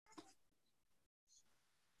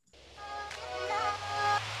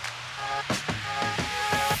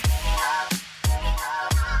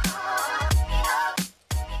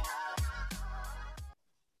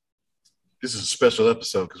This is a special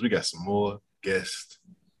episode because we got some more guests,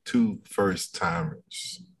 2 first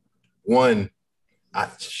timers. One,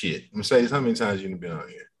 Mercedes, how many times you been on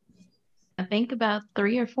here? I think about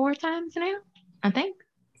 3 or 4 times now. I think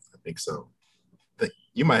so.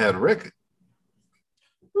 You might have the record.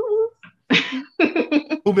 Who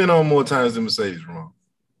been on more times than Mercedes, Ramon?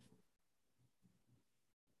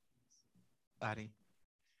 Body.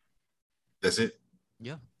 That's it?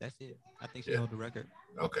 Yeah, that's it. I think she held the record.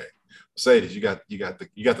 Okay. Mercedes, you got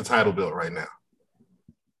the title belt right now.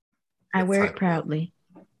 I wear it proudly.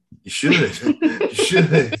 You should. You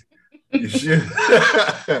should. You should.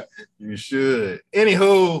 You should.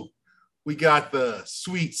 Anywho, we got the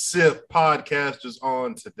Sweet Sip podcasters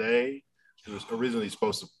on today. It was originally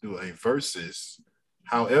supposed to do a versus.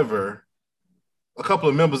 However, a couple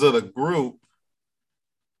of members of the group,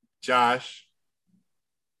 Josh,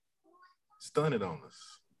 stunned on us.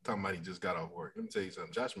 Talking about he just got off work. Let me tell you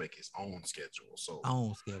something. Josh make his own schedule.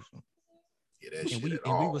 Yeah, that shit we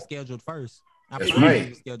were scheduled first. That's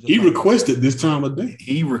right. He requested this time of day.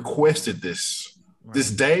 He requested this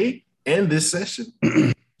day and this session.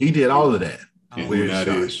 He did all of that. Where's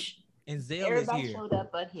Josh? And Zell Everybody is here. showed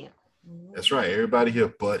up but him. That's right. Everybody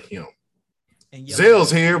here but him. Zell's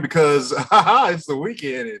here because it's the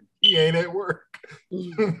weekend and he ain't at work.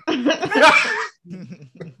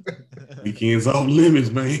 Weekends off limits,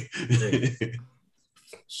 man.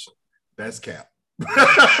 That's cap.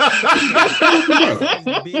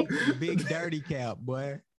 big dirty cap,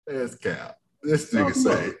 boy. That's cap. This nigga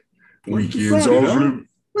say weekends off limits.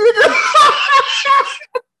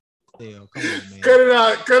 Come on, man. Cut it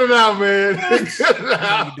out, man. Cut it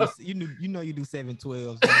out. You do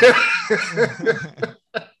 7/12.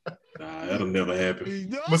 That'll never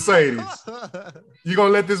happen. Mercedes, you gonna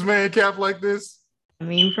let this man cap like this? I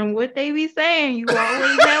mean, from what they be saying, you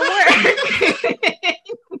always at work.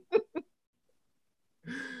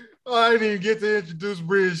 I didn't even get to introduce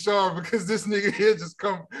Bree and Shaw because this nigga here just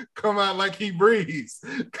come out like he breathes.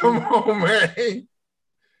 Come on, man.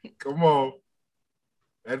 Come on.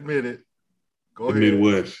 Admit it. Go ahead. Admit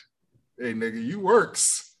what? Hey, nigga, you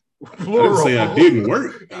works. Plural. I didn't say I didn't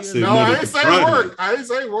work. I said no, I didn't say work. I didn't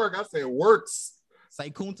say work. I said works.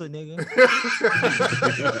 Say kunta, nigga.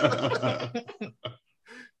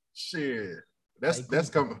 Shit. That's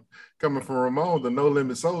coming from Ramon, the No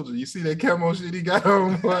Limit Soldier. You see that camo shit he got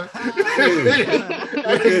on? He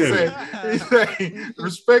say,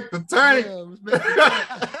 respect the tank.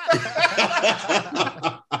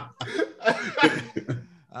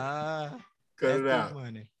 Cut it out.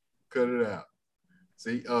 Funny. Cut it out.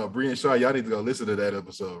 See, Bree and Shaw, y'all need to go listen to that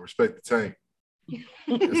episode. Respect the tank.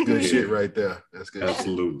 That's good shit right there. That's good.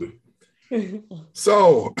 Absolutely.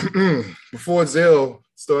 So before Zell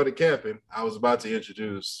started capping, I was about to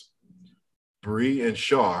introduce Bree and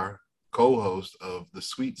Shar, co-host of the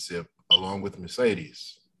Sweet Sip, along with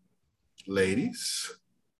Mercedes. Ladies,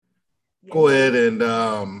 go ahead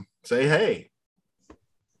and say hey.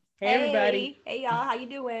 Hey everybody. Hey y'all, how you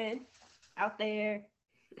doing? Out there.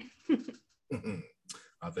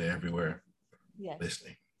 Out there everywhere. Yes.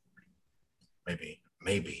 Listening.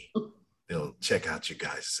 Maybe they'll check out you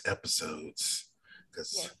guys' episodes.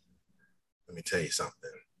 Because let me tell you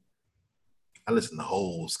something. I listen to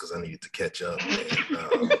Holes because I needed to catch up.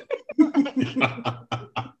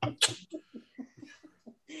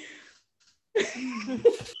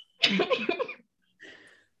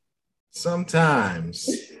 Sometimes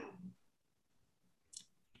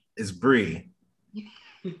it's Bree.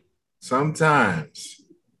 Sometimes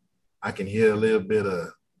I can hear a little bit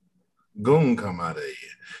of goon come out of you.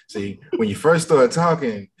 See, when you first start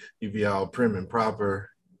talking, you be all prim and proper,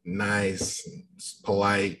 nice,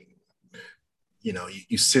 polite. You know,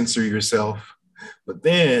 you censor yourself. But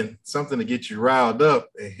then something to get you riled up,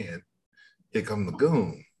 and here come the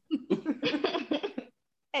goon.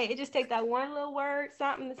 Hey, it just takes that one little word,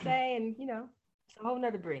 something to say, and it's a whole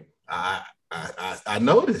nother Bree. I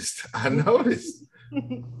noticed.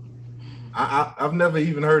 I've never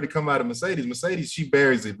even heard it come out of Mercedes. Mercedes, she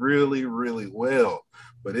bears it really, really well,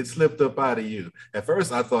 but it slipped up out of you. At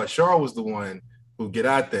first, I thought Char was the one who get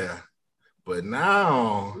out there, but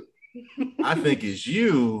now I think it's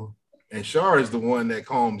you, and Char is the one that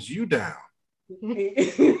calms you down.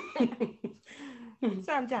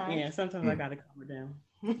 Sometimes. Yeah, sometimes I gotta calm her down.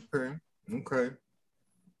 Okay.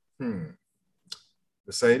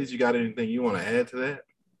 Mercedes, you got anything you want to add to that?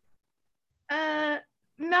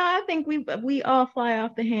 No, I think we all fly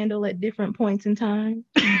off the handle at different points in time.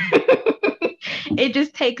 It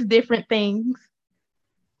just takes different things.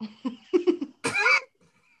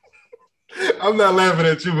 I'm not laughing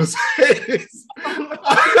at you, Mercedes.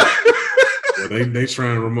 Well, they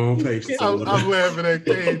trying Ramon patience. I'm laughing at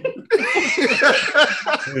Kate.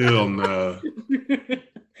 Hell no.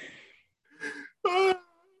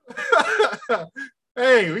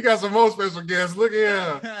 Hey, we got some more special guests. Look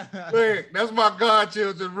here. Look, that's my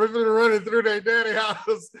godchildren running through their daddy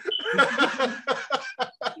house.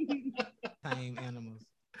 Tame animals.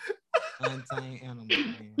 Untamed animals,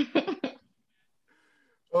 man.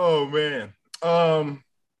 Oh man.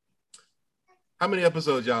 How many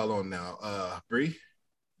episodes y'all on now? Bree?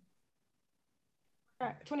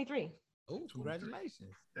 23. Oh,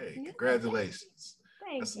 congratulations. Hey, congratulations.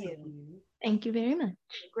 Thank you. Thank you very much.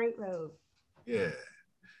 Great road. Yeah.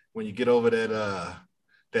 When you get over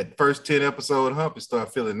that first 10 episode hump, it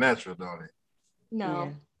start feeling natural, don't it?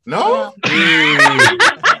 No. No?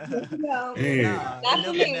 No. Yeah. Not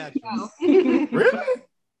for me. No. Really?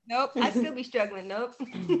 Nope. I still be struggling. Nope.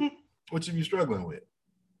 What you be struggling with?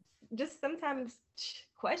 Just sometimes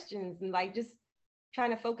questions and like just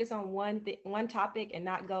trying to focus on one topic and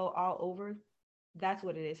not go all over. That's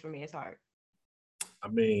what it is for me. It's hard. I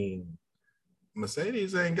mean,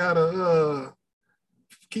 Mercedes ain't gotta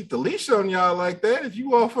keep the leash on y'all like that. If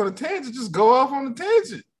you off on a tangent, just go off on a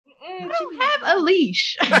tangent. I don't have a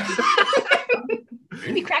leash.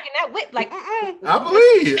 You be cracking that whip like, I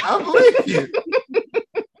believe you. I believe you.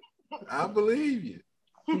 I believe you.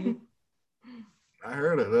 I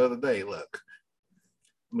heard it the other day. Look,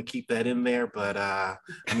 I'm gonna keep that in there, but I'm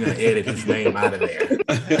gonna edit his name out of there.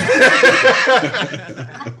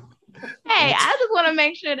 Hey, I just want to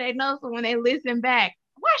make sure they know so when they listen back,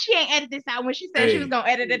 why she ain't edit this out when she said she was gonna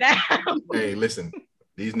edit it out. Hey, listen,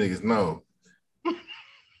 these niggas know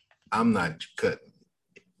I'm not cutting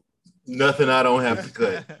nothing. I don't have to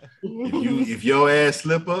cut. If your ass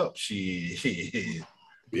slip up,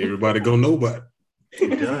 Everybody gonna know about it.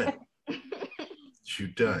 you done. You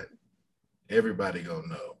done. Everybody gonna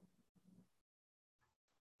know.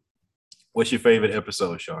 What's your favorite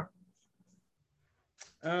episode, Shar?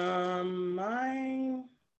 Mine.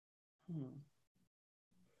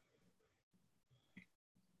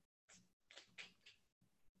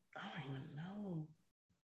 I don't even know.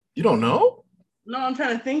 You don't know? No, I'm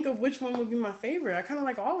trying to think of which one would be my favorite. I kind of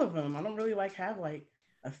like all of them. I don't really have like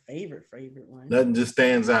a favorite one. Nothing just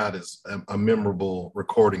stands out as a memorable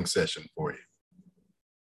recording session for you.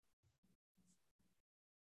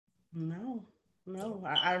 No.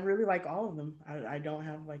 I really like all of them. I don't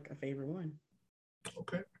have like a favorite one.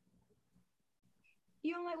 Okay.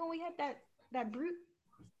 you don't like when we had that brute?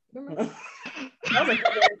 Remember?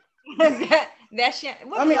 that shit.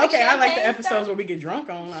 I mean, okay, I like the episodes where we get drunk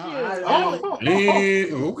on. Okay.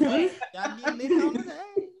 Y'all get lit on the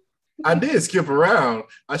I did skip around.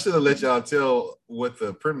 I should have let y'all tell what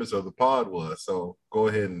the premise of the pod was. So go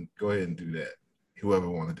ahead and do that. Whoever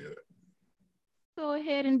want to do it. Go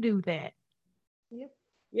ahead and do that. Yep.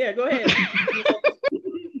 Yeah, go ahead.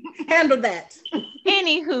 Handle that.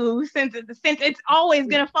 Anywho, since it's always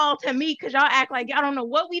gonna fall to me because y'all act like y'all don't know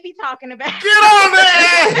what we be talking about. Get on the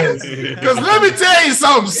ass! Because let me tell you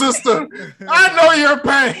something, sister. I know your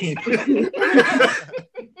pain.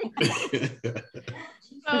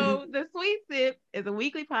 So the Sweet Sip is a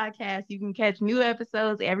weekly podcast. You can catch new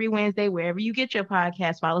episodes every Wednesday wherever you get your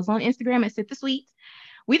podcast. Follow us on Instagram at Sip the Sweets.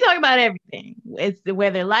 We talk about everything. It's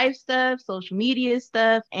whether life stuff, social media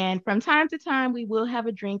stuff, and from time to time we will have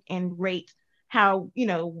a drink and rate how,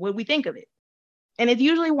 what we think of it. And it's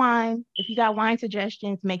usually wine. If you got wine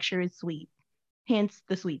suggestions, make sure it's sweet. Hence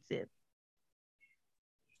the Sweet Sip.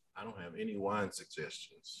 I don't have any wine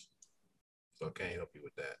suggestions, so I can't help you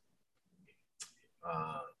with that.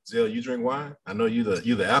 Zell, you drink wine? I know you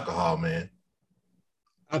the alcohol man.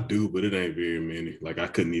 I do, but it ain't very many. Like I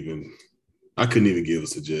couldn't even give a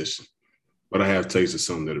suggestion, but I have tasted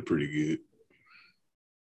some that are pretty good.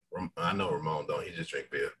 I know Ramon don't. He just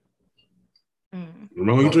drink beer.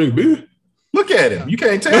 Ramon, you drink beer? Look at him. You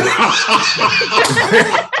can't tell.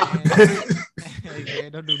 Hey,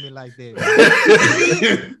 man, don't do me like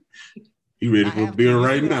that. You ready for beer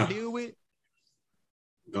right now? Deal with?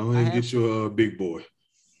 Go ahead and get your big boy.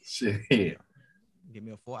 Shit. Give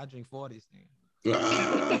me a 4. I drink 40s then.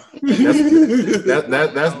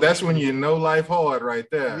 That's when you know life hard right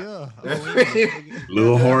there. Yeah.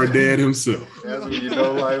 Little hard dad himself. That's when you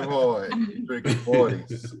know life hard. You drinking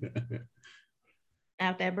 40s.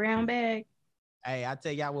 Out that brown bag. Hey, I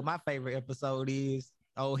tell y'all what my favorite episode is.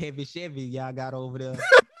 Old Heavy Chevy y'all got over there.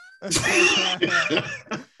 That's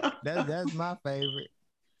my favorite.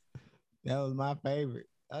 That was my favorite.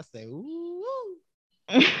 I say, ooh.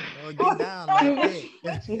 Don't get down like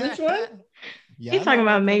that. Which one? He's talking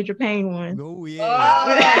about Major Pain one. Oh, yeah.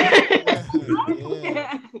 Oh.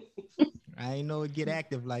 Yeah. I ain't know it get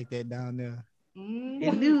active like that down there.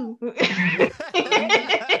 It do.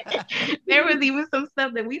 There was even some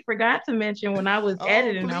stuff that we forgot to mention when I was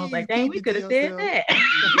editing. I was like, dang, we could have said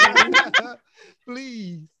that.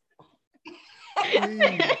 Please.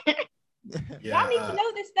 Y'all need to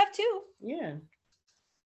know this stuff too. Yeah.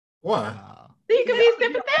 Why? So you can be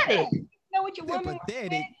sympathetic. Know what your woman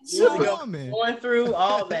Sympathetic. Yeah. Woman. Going through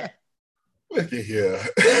all that. Look at here.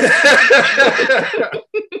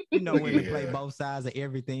 You know, women play both sides of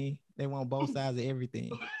everything. They want both sides of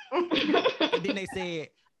everything. And then they said,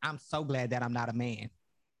 I'm so glad that I'm not a man.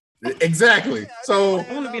 Exactly. So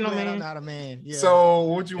I want to be no man. I'm not a man. Yeah. So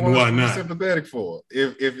what you want Why to be not? sympathetic for?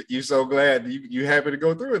 If you're so glad, you happy to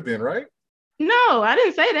go through it then, right? No, I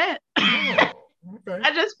didn't say that. Oh, okay.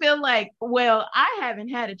 I just feel like, well, I haven't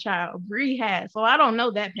had a child. Bree has, so I don't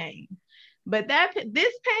know that pain. But this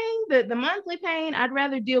pain, the monthly pain, I'd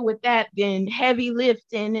rather deal with that than heavy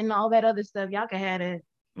lifting and all that other stuff. Y'all can have it.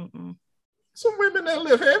 Some women that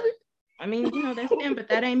live heavy. I mean, you know, that's them, but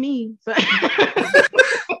that ain't me. So.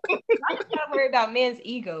 I'm just not worried about men's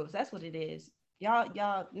egos. That's what it is.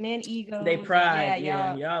 Y'all, men egos. They pride.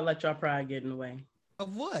 Yeah, Y'all let your pride get in the way.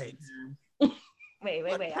 Of what? Wait.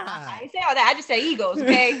 What I pride? didn't say all that. I just say egos,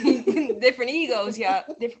 okay? Different egos, y'all.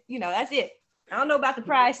 You know, that's it. I don't know about the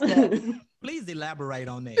pride stuff. Please elaborate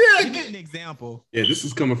on that. Yeah, Give me an example. Yeah, this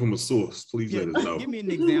is coming from a source. Please let us know. Give me an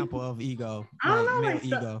example of ego. I don't know, Male like,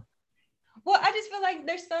 ego. Well, I just feel like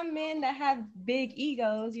there's some men that have big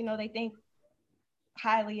egos. You know, they think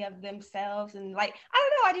highly of themselves, and like I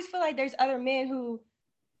don't know. I just feel like there's other men who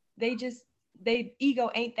they ego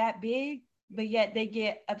ain't that big, but yet they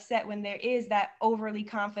get upset when there is that overly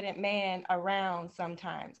confident man around.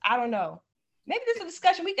 Sometimes I don't know. Maybe this is a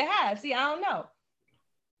discussion we could have. See, I don't know.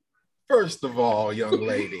 First of all, young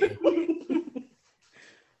lady,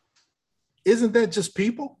 isn't that just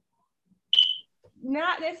people?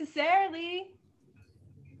 Not necessarily.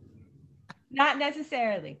 Not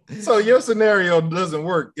necessarily. So your scenario doesn't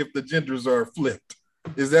work if the genders are flipped.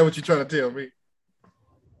 Is that what you're trying to tell me?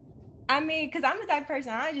 I mean, because I'm the type of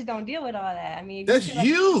person, I just don't deal with all that. I mean, That's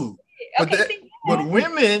you. But, Okay, see, but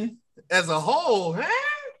women as a whole, huh?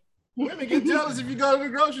 Women get jealous if you go to the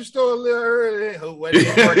grocery store a little early. Oh, what is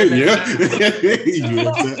working Yeah, now? you're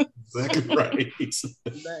exactly right. But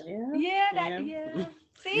yeah.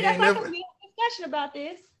 See, You that's ain't why never- we have a discussion about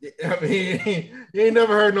this. I mean, you ain't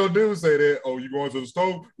never heard no dude say that. Oh, you going to the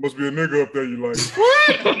store? Must be a nigga up there. You like,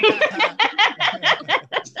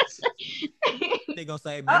 They gonna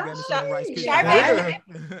say, man, got me some rice Sharp Krispies. Sharp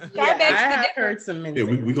I begs the have difference. heard some men. Yeah,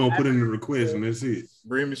 say we gonna put in the request and that's it.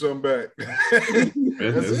 bring me something back.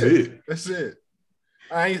 That's it. That's it.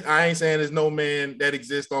 I ain't saying there's no man that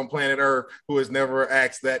exists on planet Earth who has never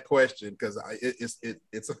asked that question because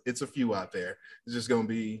it's a few out there. It's just gonna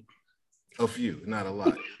be a few, not a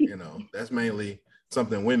lot. You know, that's mainly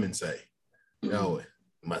something women say. Yo, it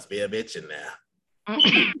must be a bitch in there.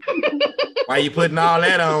 Why you putting all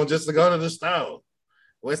that on just to go to the store?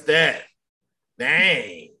 What's that?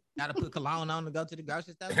 Dang. Gotta put cologne on to go to the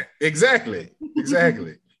grocery store? Exactly.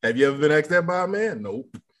 Have you ever been asked that by a man?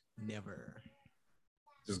 Nope. Never.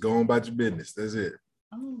 Just go on about your business. That's it.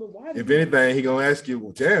 But why If anything, he gonna ask you,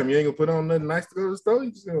 well, damn, you ain't gonna put on nothing nice to go to the store.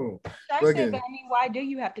 You just gonna Sharp Look said, at- but I mean, why do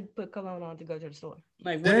you have to put cologne on to go to the store?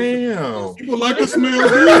 like what is the- damn. People like to smell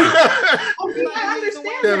good. I Why understand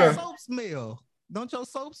Yeah. that. soap smell? Don't your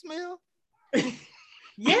soap smell?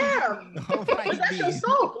 Yeah, All right, but that's your then.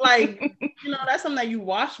 soap. Like, you know, that's something that you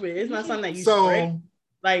wash with. It's not something that you spray. So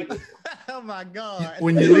Like, Oh my God.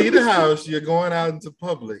 when you leave the house, you're going out into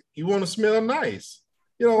public. You want to smell nice.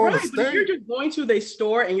 You don't want right, to but if you're stink. just going to the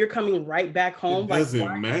store and you're coming right back home, It like, doesn't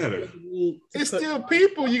why matter. do you need to It's put- still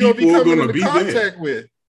people you're gonna be People are coming gonna into be there. contact with.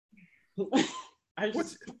 I just,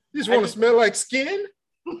 What's, you just I want to just- smell like skin?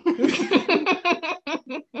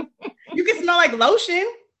 you can smell like lotion.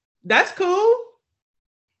 That's cool.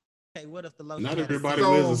 Okay, what if the lotion? Not had a everybody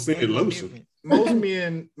scent? wears a scented Ain't no lotion.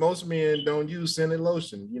 difference. Most men don't use scented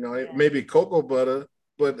lotion. You know, maybe cocoa butter,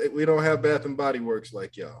 but we don't have Bath and Body Works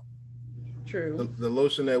like y'all. True. The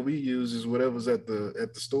lotion that we use is whatever's at the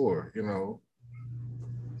store. You know,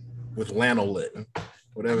 with lanolin,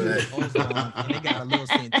 whatever that. Ozone, and they got a little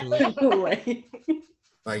scent to it. Right.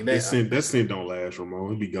 Like That scent don't last, Ramon.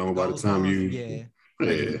 It'll be gone by the time you. Yeah,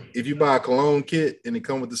 Yeah. If you buy a cologne kit and it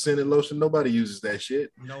come with the scented lotion, nobody uses that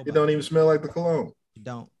shit. nobody. It don't even smell like the cologne. You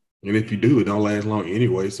don't. And if you do, it don't last long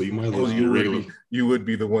anyway. So you might as well Oh, use regular. you would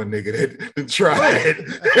be the one nigga that tried it.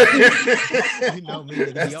 You know me,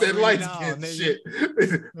 nigga. That's You that already light know, skin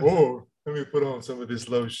nigga. shit. Oh, let me put on some of this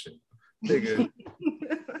lotion, nigga.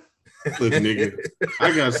 Look, nigga,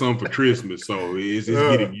 I got something for Christmas, so it's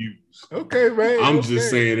getting used. Okay, man. I'm just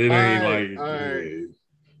saying it ain't right, like. right.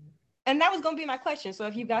 And that was gonna be my question. So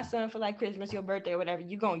if you got something for like Christmas, your birthday, or whatever,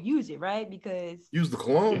 you're gonna use it, right? Because Use the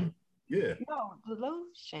cologne. Yeah. no, the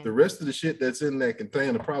lotion. The rest of the shit that's in that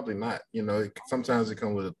container probably not. You know, sometimes it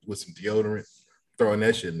comes with some deodorant. Throwing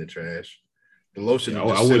that shit in the trash. The lotion will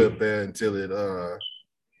just sit up there until it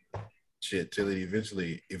till it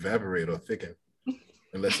eventually evaporate or thicken,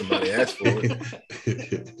 unless somebody asks for it.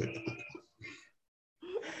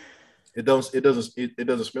 It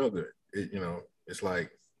doesn't smell good. It's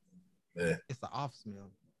like It's an off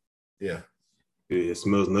smell. Yeah. It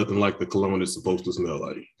smells nothing like the cologne it's supposed to smell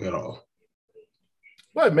like at all.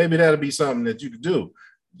 But maybe that'll be something that you could do.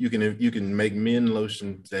 You can make men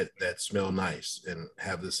lotions that smell nice and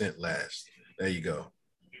have the scent last. There you go.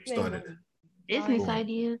 Started it. Business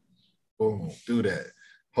ideas. Boom. Do that.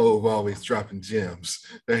 Hove always dropping gems.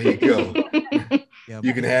 There you go.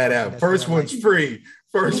 You can have that. First one's free.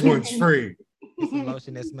 First one's free. It's a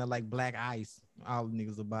lotion that smells like black ice. All the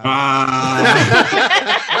niggas about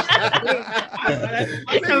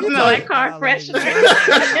it. Smell like car freshener.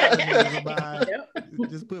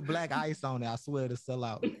 Just put black ice on it. I swear to sell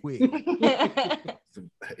out quick.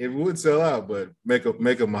 It would sell out, but make a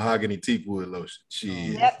mahogany teak wood lotion.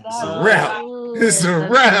 Shit. It's a wrap. It's a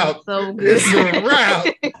wrap. So it's a wrap.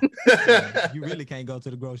 You really can't go to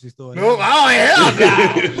the grocery store. No, oh hell no.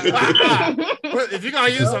 If you're gonna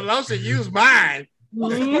use some lotion, use mine.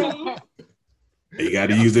 You got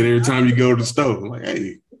to use it every time you go to the store. I'm like,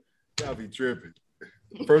 hey, y'all be tripping.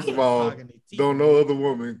 First of all, don't no other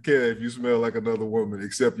woman care if you smell like another woman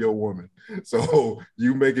except your woman. So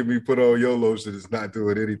you making me put on your lotion is not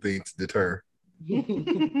doing anything to deter.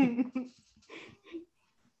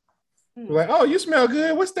 Like, oh, you smell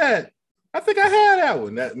good. What's that? I think I had that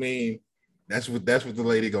one. That's what the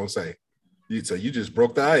lady gonna say. So you just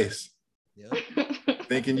broke the ice. Yep.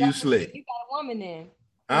 Thinking you slick. You got a woman in.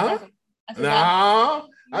 Huh? No,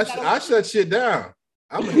 I shut shit down.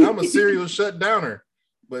 I'm a serial shut downer.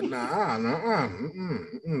 But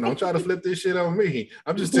don't try to flip this shit on me.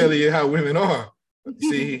 I'm just telling you how women are.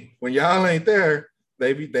 See, when y'all ain't there,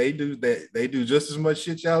 they do just as much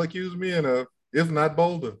shit y'all accuse me of, if not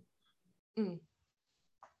bolder.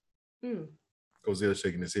 Cozell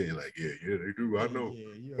shaking his head like, yeah, they do. I know.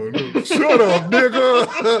 I know. Shut up,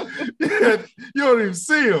 nigga. You don't even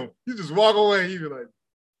see him. You just walk away. You be like,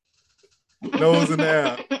 nose in the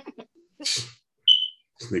air. This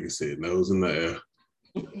nigga said nose in the air.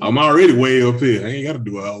 I'm already way up here. I ain't got to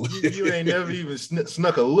do all that. You ain't never even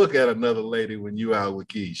snuck a look at another lady when you out with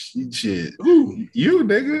Keish. Shit. Ooh. You,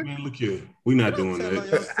 nigga. Man, look here. We not doing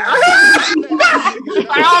that.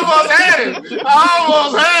 I almost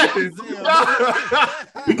had it.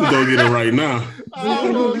 We can go get it right now. I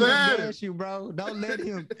almost had it. You, bro. Don't let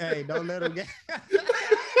him. Hey, don't let him get.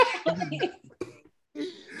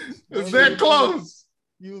 It's that close.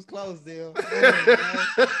 You was close, Dill. Like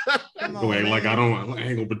I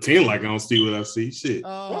ain't gonna pretend like I don't see what I see. Shit. Go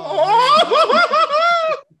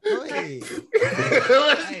ahead. Hey,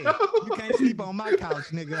 you can't sleep on my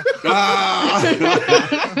couch, nigga.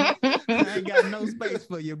 I ain't got no space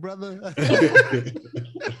for you, brother.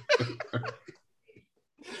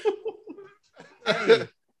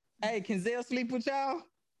 Hey, can Zell sleep with y'all?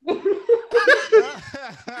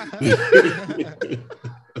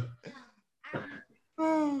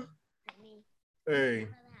 Hey.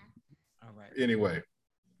 All right. Anyway,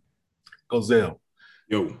 Cozell.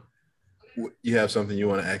 Yo. You have something you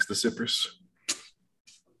want to ask the sippers?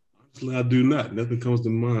 I do not. Nothing comes to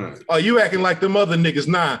mind. Oh, you acting like them other niggas.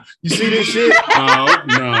 Nah. You see this shit?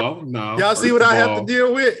 No. Y'all see what I have to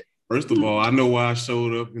deal with? First of all, I know why I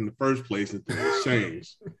showed up in the first place and things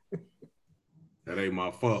changed. That ain't my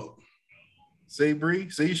fault. See, Bree?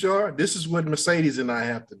 See, Shar? This is what Mercedes and I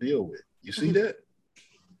have to deal with. You see that?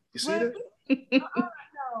 You see that?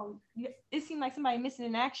 No. It seemed like somebody missing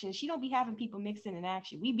in action. She don't be having people mixing in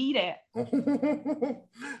action. We be there.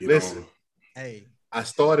 Listen. Hey. I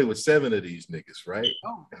started with 7 of these niggas, right?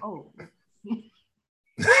 Oh.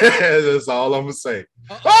 That's all I'm gonna say.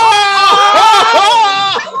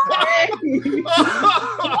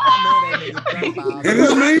 And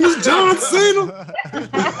his name is John Cena.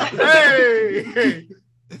 Hey.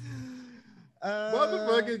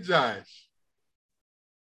 Motherfucking Josh.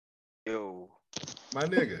 Yo. My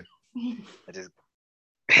nigga. I just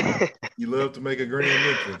You love to make a grand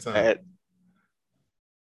entrance, huh?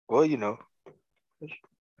 Well, you know,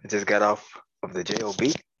 I just got off of the JOB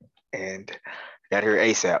and got here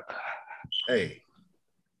ASAP. Hey.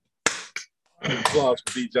 Applause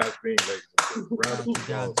for D. Josh Bean, ladies and Round of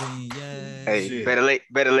applause. Yeah. Hey, Shit. better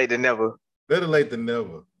late than never. Better late than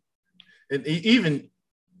never. And even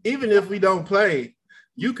if we don't play,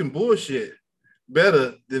 you can bullshit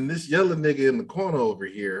better than this yellow nigga in the corner over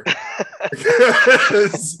here.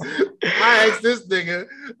 Because I asked this nigga,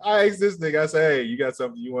 I say, hey, you got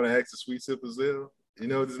something you want to ask the Sweet Sipper Zell? You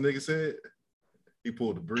know what this nigga said? He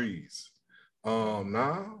pulled the breeze.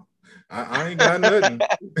 Nah, I ain't got nothing.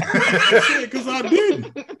 Because I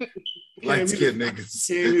didn't. Light skinned niggas.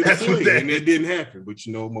 Came here to That's what play, that and it didn't happen. But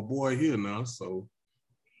you know, my boy here now, so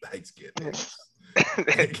light skinned niggas.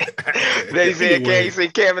 They said Anyway. can't see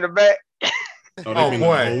Cam in the back. oh, Oh been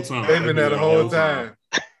boy, there the whole time. they've been there the whole time.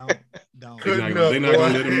 Don't. They're Cutting not up, gonna boy.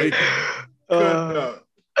 let him make it. Cutting up.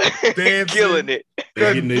 Dancing. Killing it.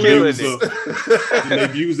 They're getting their Killing views it. up. Getting their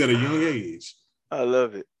views at a young age. I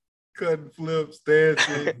love it. Cutting flips,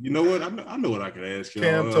 dancing. You know what? I know what I can ask you.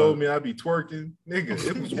 Cam told me I'd be twerking. Nigga,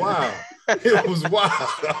 it was wild. It was wild.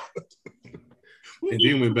 And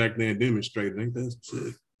then went back there and demonstrated. Ain't that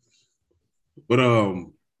shit? But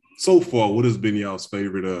so far, what has been y'all's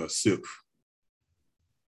favorite sip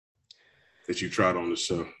that you tried on the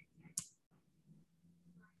show?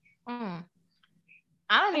 I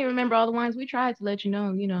don't even remember all the wines we tried, to let you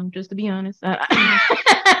know, just to be honest.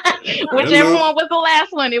 Whichever one was the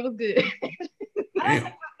last one, it was good. Damn.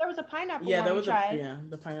 There was a pineapple Yeah, one there we was tried.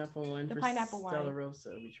 the pineapple one. The for pineapple one. Stella Rosa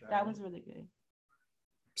we tried. That was really good.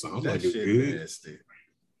 Sounds That like it's shit good. nasty.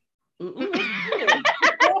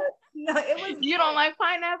 No, it was. You don't like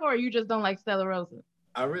pineapple, or you just don't like Stella Rosa?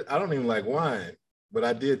 I don't even like wine, but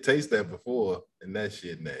I did taste that before, and that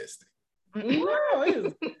shit nasty. No, it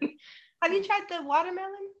was- Have you tried the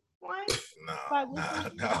watermelon wine?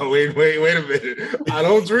 No, wait a minute. I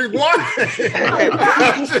don't drink wine.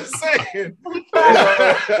 I'm just saying.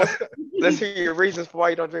 Let's hear your reasons for why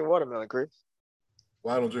you don't drink watermelon, Chris.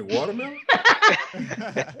 Why I don't drink watermelon?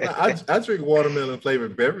 I drink watermelon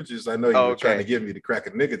flavored beverages. I know you were trying to get me to crack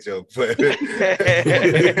a nigga joke, but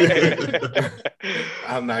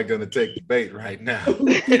I'm not gonna take the bait right now.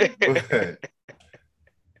 But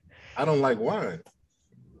I don't like wine.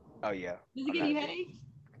 Oh yeah. Does it give you headaches?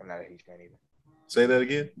 I'm not a huge fan either. Say that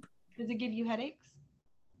again. Does it give you headaches?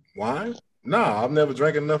 Wine? No, I've never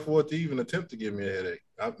drank enough for it to even attempt to give me a headache.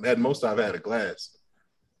 I've had a glass.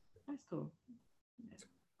 That's cool.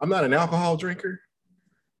 I'm not an alcohol drinker.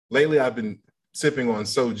 Lately, I've been sipping on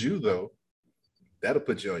soju, though. That'll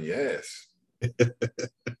put you on your ass.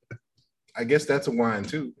 I guess that's a wine,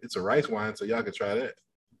 too. It's a rice wine, so y'all can try that.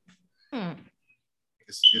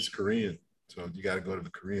 It's Korean, so you got to go to the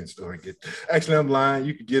Korean store and get. Actually, I'm lying.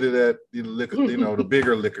 You can get it at the liquor, the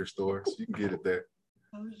bigger liquor stores. You can get it there.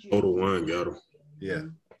 Total Wine got him. Yeah.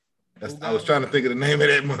 I was trying to think of the name of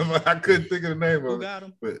that motherfucker. I couldn't think of the name Who of it. got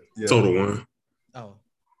him? But yeah. Total Wine. Oh.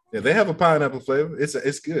 Yeah, they have a pineapple flavor.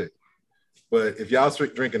 It's good. But if y'all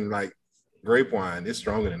drinking like grape wine, it's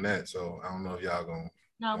stronger than that. So I don't know if y'all gonna.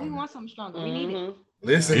 No, we want something stronger. We need it.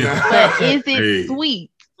 Listen. Yeah. But is it Hey.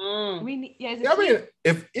 sweet? We need. Yeah, is it I mean, sweet?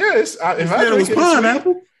 if I It drink was it,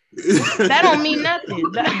 pineapple. That don't mean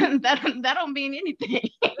nothing. That don't mean anything.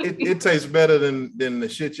 it tastes better than the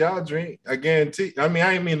shit y'all drink. I guarantee. I mean,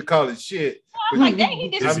 I ain't mean to call it shit. I was like, dang, he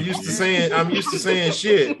did. I'm used to saying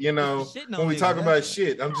shit. You know, Shitting on when we niggas, talk about that's it.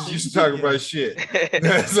 shit, I'm just used to talking about shit.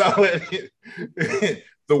 That's all it is.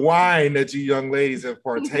 The wine that you young ladies have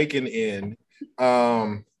partaken in,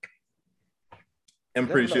 I'm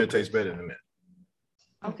pretty sure it tastes better than that.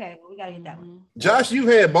 Okay, well, we gotta get that one. Josh, you've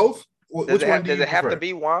had both. Does it have to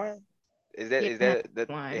be wine? Is that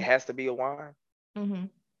Wine. it has to be a wine? Mm-hmm.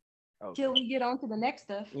 Okay. Till we get on to the next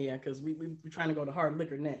stuff. Yeah, because we're trying to go to hard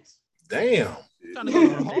liquor next. Damn. Trying to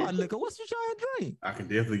go on hard liquor. What's you trying to drink? I can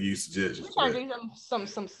definitely use suggestions. We're trying to drink some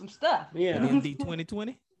stuff. Yeah. MD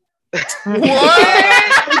 2020. The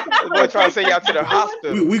boy trying to send y'all to the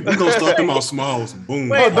hospital. We gonna start them out small. Some boom.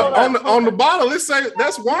 Wait, on the bottle, let's say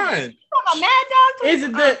that's wine. A Mad Dog? Is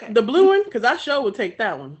it the blue one? Because I sure would take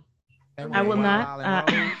that one. I will not.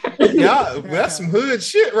 Yeah, that's some hood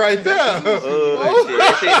shit right there. Shit.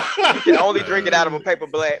 That shit, you can only drink it out of a paper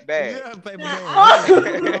bag. Yeah, paper Yeah.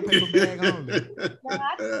 bag. Paper bag only. No,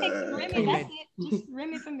 I just take the Remy. That's it. Just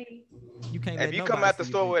Remy for me. You can't. If let you come nobody out the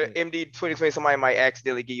see store you with drink MD 2020, somebody might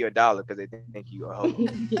accidentally give you $1 because they think you a hoe.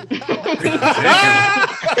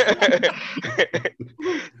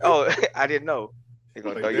 Oh, I didn't know. They're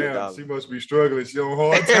gonna Like, throw you damn, she $1. must be struggling. She on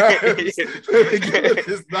hard times. Let me get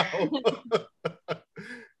this now.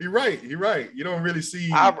 You're right. You don't really see.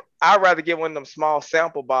 I'd rather get one of them small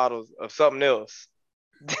sample bottles of something else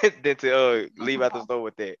than to leave out the store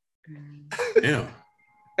with that. Yeah.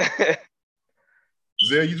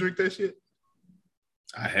 Zell, you drink that shit?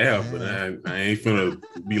 I have, but I ain't finna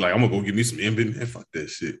be like, I'm gonna go get me some Emben. Man, fuck that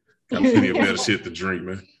shit. Got plenty of better shit to drink,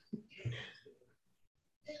 man.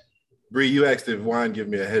 Bree, you asked if wine give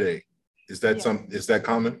me a headache. Is that Yeah. is that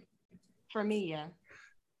common? For me, yeah.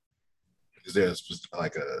 Is there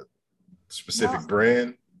like a specific No.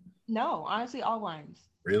 brand? No, honestly, all wines.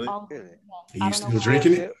 Really? All, Really? yeah. Are you still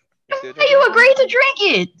drinking it? Hey, you agreed to drink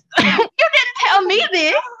it. You didn't tell me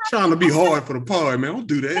this. Trying to be hard for the pod, man. Don't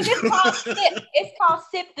do It's called that. sip. It's called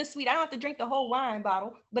sip the sweet. I don't have to drink the whole wine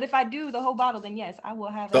bottle, but if I do the whole bottle, then yes, I will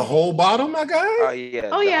have The whole bottle, my guy? Oh yeah.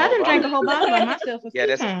 Oh the yeah, I whole didn't drink a bottle. whole bottle by myself. Yeah,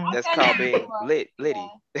 that's called being litty.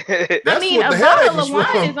 I That's mean, what a the headache bottle is of wine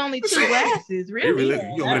from. is only 2 glasses, You really. really,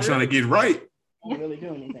 you over there trying to get right. Don't really do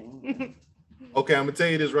anything. Okay, I'm gonna tell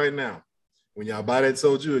you this right now. When y'all buy that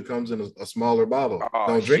soju, it comes in a smaller bottle. Oh,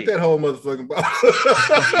 Don't drink shit. that whole motherfucking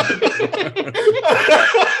No,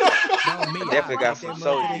 me, Definitely I got like some that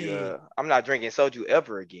motherfucker soju. head. I'm not drinking soju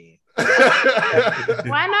ever again. bottle.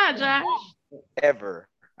 Why not, Josh? Ever.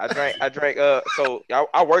 I drank. So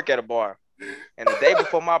I work at a bar, and the day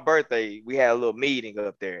before my birthday, we had a little meeting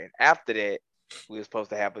up there, and after that, we were supposed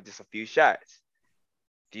to have just a few shots.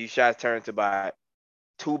 Few shots turned to about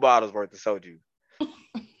 2 bottles worth of soju.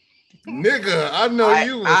 Nigga, I know I-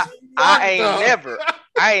 you was I fucked ain't up.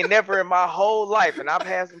 I ain't never in my whole life, and I've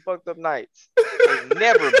had some fucked up nights. I've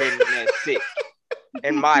never been that sick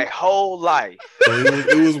in my whole life. So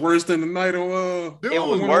it was worse than the night on. Dude, It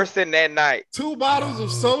was worse than that night. 2 bottles of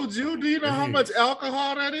soju. Do you know how Dang. much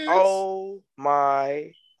alcohol that is? Oh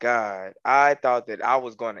my God. I thought that I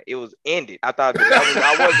was it was ended. I thought that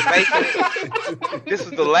I wasn't making it. This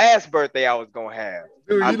was the last birthday I was gonna have.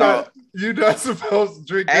 Dude, I you're not supposed to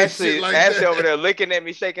drink that Ashley, shit like Ashley that. over there looking at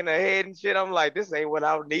me, shaking her head and shit. I'm like, this ain't what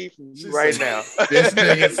I would need from She you right said, now. This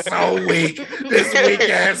nigga's so weak. This weak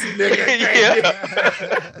ass nigga.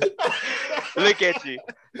 Look at you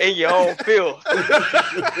in your own filth.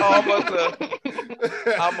 I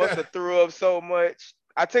must have threw up so much.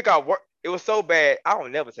 I took out work. It was so bad. I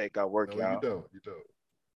don't never take out work, No, y'all. you don't. You don't.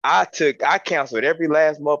 I canceled every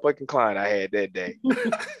last motherfucking client I had that day.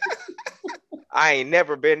 I ain't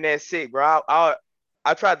never been that sick, bro. I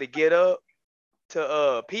tried to get up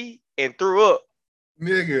to pee and threw up.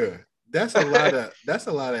 Nigga, that's a lot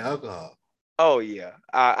of alcohol. Oh yeah.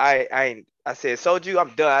 I said, soju,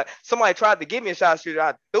 I'm done. Somebody tried to give me a shot shooter,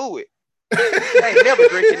 I threw it. I ain't never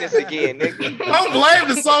drinking this again, nigga. Don't blame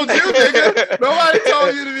the soju, nigga. Nobody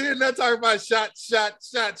told you to be in there talking about shots.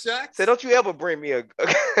 Say, don't you ever bring me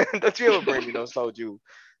don't you ever bring me no soju.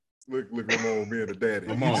 Look, Ramon being a daddy.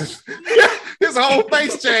 Ramon. His whole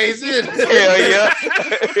face changed. Hell yeah.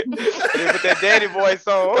 They put that daddy voice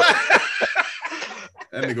on.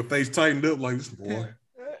 That nigga face tightened up like this boy.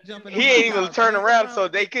 Jumping He on ain't my even couch. turn Jumping around so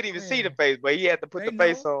they couldn't even Man, see the face, but he had to put They the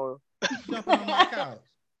face know. on. Jumping on my couch.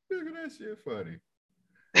 Look at that shit funny.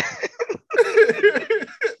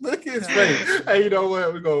 Look at his face. Hey, you know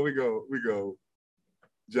what? We go.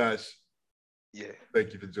 Josh, Yeah.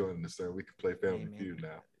 thank you for joining us, sir. We can play Family Amen. Feud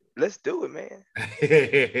now. Let's do it, man.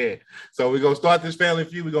 So we're gonna start this Family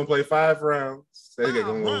Feud. We're gonna play 5 rounds. Five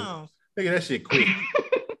rounds. Look at that shit quick.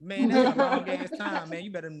 Man, that's a long ass time, man.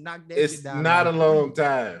 You better knock that It's shit down. not a long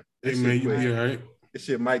time. Hey This man, shit you quick. be all right. This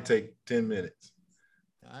shit might take 10 minutes.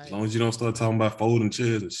 All right. As long as you don't start talking about folding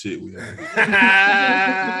chairs and shit. We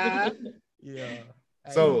Yeah. Hey,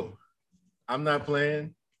 So I'm not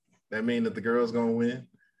playing. That means that the girl's gonna win.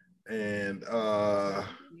 And Yeah.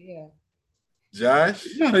 Josh.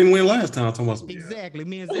 you didn't win last time. Talking about some exactly.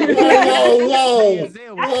 Me and Whoa, Zay. whoa, Me and Zay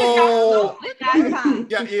was- whoa. Last time.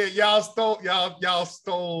 Yeah, y'all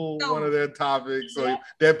stole No. one of their topics, so Yeah.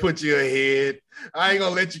 that put you ahead. I ain't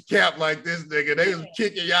gonna let you cap like this, nigga. They was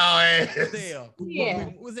kicking y'all ass. Zay,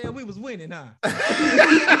 Yeah. we was winning, huh? As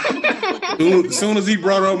soon as he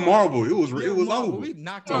brought up Marvel, it was Marvel, over. we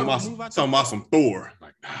knocked Talking out. about some Thor.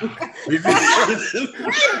 Like, nah.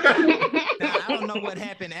 Now, I don't know what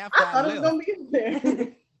happened after I I thought it was left. gonna be there.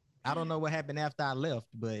 I don't know what happened after I left,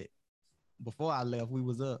 but before I left, we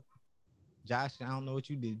was up. Josh, I don't know what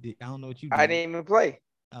you did. I don't know what you did. I didn't even play.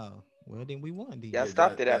 Oh, well, then we won. Then. Yeah, I Yeah,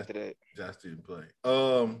 stopped that- it after that. Josh didn't play.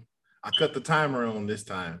 I cut the timer on this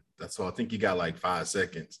time. So I think you got like 5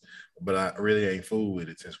 seconds, but I really ain't fooled with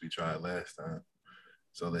it since we tried last time.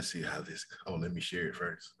 So let's see how this. Oh, let me share it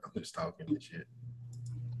first. I'm just talking and shit.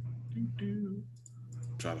 Doo-doo.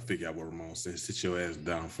 Trying to figure out what Ramon said. Sit your ass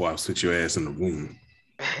down before I sit your ass in the room.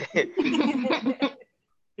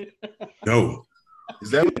 Go.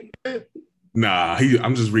 Is that what you said? Nah,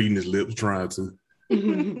 I'm just reading his lips, trying to.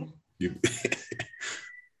 You-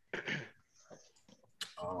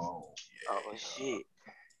 Oh, Oh shit.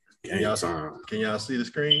 Game time. can y'all see the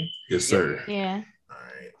screen? Yes, sir. Yeah. All right.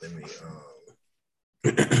 Let me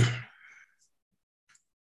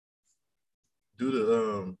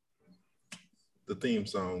do the theme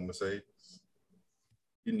song, Mercedes.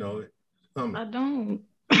 You know it. I don't.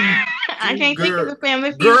 I can't think of the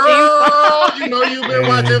Family Feud. Girl, you know you've been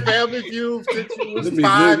watching Family Feud since you was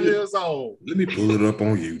 5 years old. Let me pull it up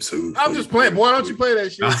on YouTube. I'm just playing. Boy, don't you play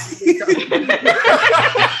that shit?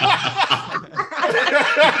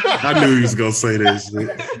 I knew he was gonna say that shit.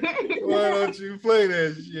 Why don't you play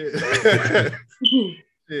that shit?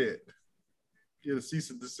 Shit. Get a cease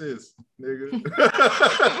and desist, nigga.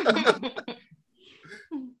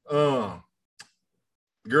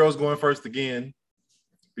 Girls going first again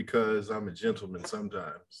because I'm a gentleman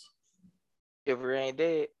sometimes. If we ain't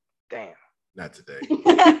dead, damn. Not today.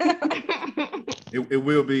 It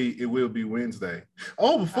will be Wednesday.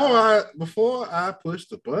 Oh, before I push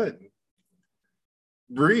the button,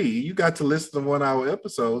 Bree, you got to listen to 1 hour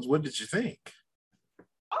episodes. What did you think?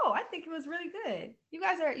 Oh, I think it was really good. You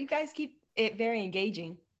guys keep it very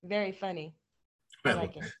engaging, very funny. I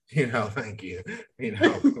like it. You know, thank you. You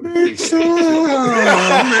know, appreciate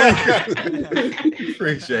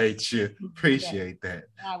that.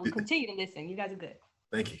 I will continue to listen. You guys are good.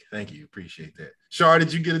 Thank you. Appreciate that. Shar,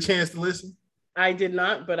 did you get a chance to listen? I did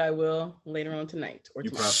not, but I will later on tonight or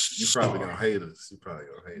tomorrow. You probably gonna hate us. You probably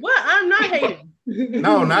gonna hate. What? I'm not hating.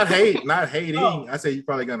 No, not hating. Oh. I say you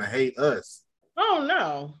probably gonna hate us. Oh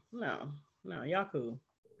no, y'all cool.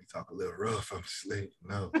 We talk a little rough. I'm asleep.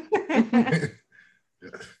 No.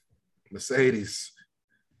 Mercedes,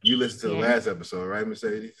 you listened to the last episode, right,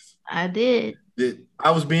 Mercedes? I did. I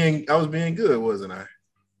was being good, wasn't I?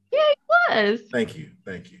 Yeah, you was. Thank you.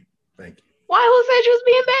 Why? Who said you was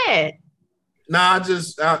being bad? Nah,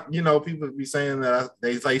 people be saying that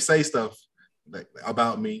they say stuff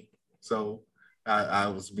about me, so I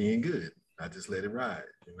was being good. I just let it ride,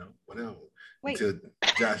 whatever. Wait. Until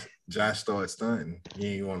Josh started stunting.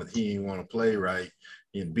 He ain't want to play right.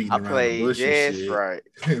 I played just right.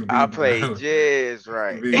 I played just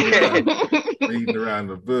right. Beating around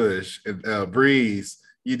the bush. And Breeze,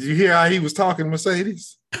 did you hear how he was talking,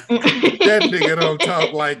 Mercedes? That nigga don't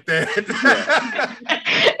talk like that.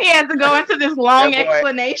 He had to go into this long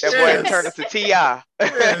explanation. That boy turned into T.I.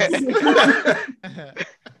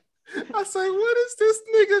 I say, what is this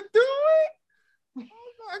nigga doing?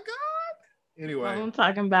 Oh my God. Anyway. I'm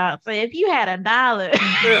talking about. So if you had $1.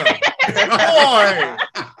 Boy,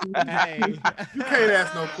 hey, you can't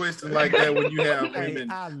ask no question like that when you have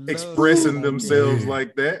women expressing themselves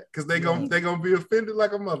like that, because they gonna be offended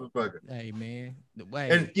like a motherfucker. Hey man,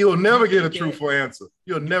 and you'll never get a truthful answer.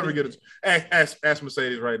 You'll never get ask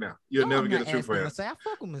Mercedes right now. You'll never get a truthful answer. I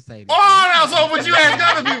fuck with Mercedes. Oh, no, so would you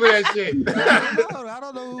ask other people that shit? I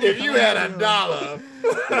don't know. If you had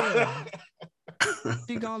 $1.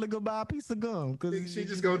 She gonna only go buy a piece of gum because she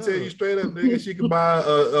just gonna tell you straight up, nigga. She can buy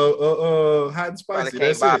a hot and spicy.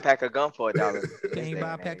 Can't buy a pack of gum for $1. Can't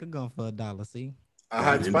buy a pack of gum for $1. See, a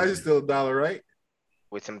hot and spicy still $1, right?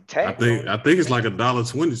 With some tax. I think it's like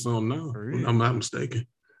 $1.20 something now. If I'm not mistaken.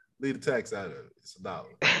 Leave the tax out of it. It's $1.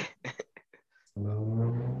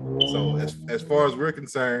 So as far as we're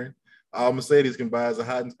concerned, all Mercedes can buy is a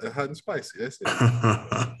hot and spicy. That's it.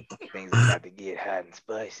 Things about to get hot and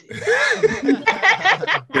spicy.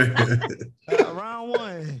 Round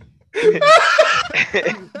one.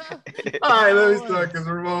 All right, let me start because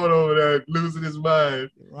Ramon over there losing his mind.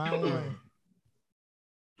 Round one.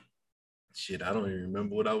 Shit, I don't even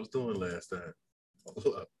remember what I was doing last time.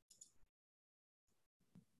 Hold up.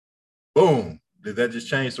 Boom. Did that just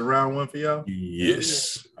change to round one for y'all?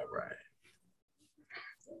 Yes. All right.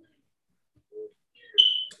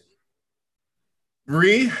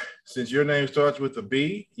 Bree, since your name starts with a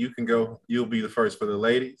B, you can go. You'll be the first for the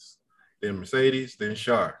ladies, then Mercedes, then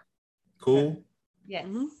Shar. Cool? Yes.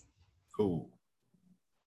 Cool.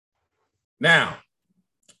 Now,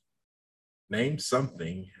 name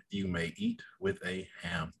something you may eat with a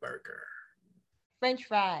hamburger. French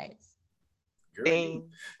fries. Girl,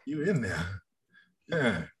 you in there.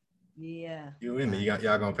 Yeah. Yeah. You in there.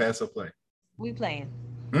 Y'all gonna pass or play? We playing.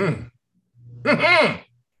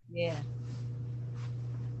 Yeah.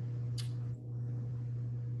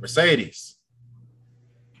 Mercedes,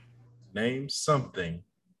 name something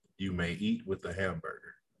you may eat with a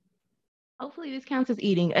hamburger. Hopefully this counts as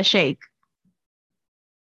eating a shake.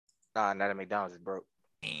 Nah, not at McDonald's. It's broke.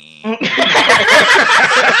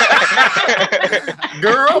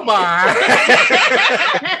 Girl, bye.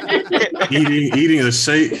 Eating a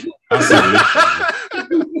shake.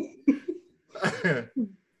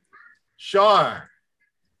 Shar.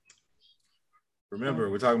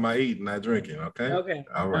 Remember, we're talking about eating, not drinking, okay? Okay.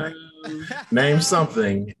 All right. Name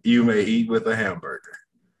something you may eat with a hamburger.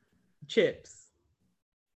 Chips.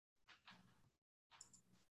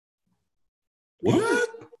 What?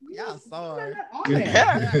 Y'all sorry.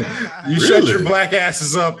 You shut your black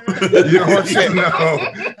asses up. You don't want you to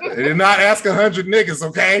know. They did not ask 100 niggas,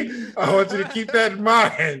 okay? I want you to keep that in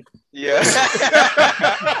mind. Yeah.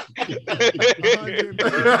 100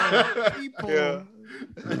 people. Yeah.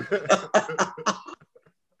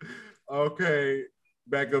 Okay,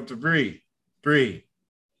 back up to Bree. Bree,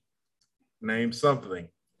 name something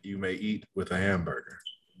you may eat with a hamburger.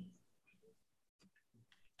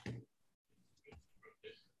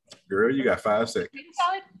 Girl, you got 5 seconds. Potato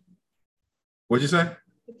salad? What'd you say?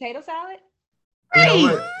 Potato salad? You know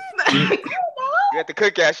what? You at the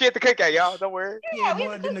cookout. She at the cookout, y'all. Don't worry. Yeah,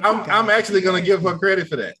 more than the I'm actually gonna give her credit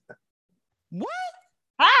for that What?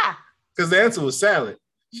 Ah! because the answer was salad.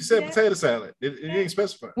 She said Yeah. potato salad. It didn't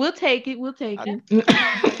specify. We'll take it. We'll take I it. don't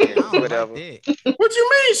like Whatever. that. What you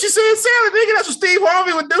mean? She said salad, nigga. That's what Steve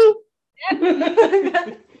Harvey would do.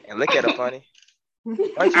 And look at her funny. Why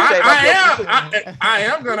don't you say I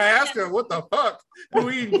am gonna ask her what the fuck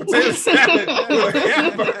who eating potato salad with a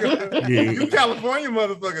hamburger. Yeah. You California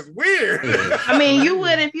motherfuckers weird. I mean, you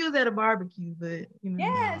would if you was at a barbecue, but you know.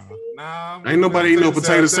 Yeah, see? Nah, Ain't nobody eating no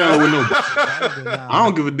potato salad with no. I I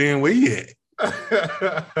don't give a damn where he at.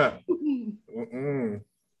 Mm-mm.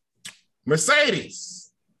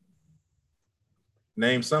 Mercedes,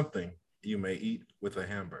 name something you may eat with a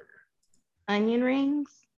hamburger. Onion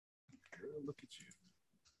rings. Girl, look at you.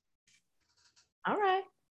 All right.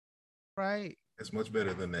 Right. It's much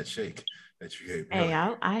better than that shake that you gave me. Hey,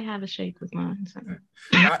 I have a shake with mine. So.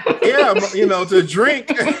 To drink.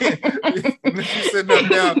 You sitting up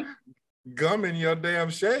down gumming your damn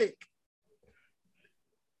shake.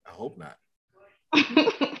 I hope not.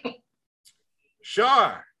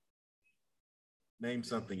 Shar, name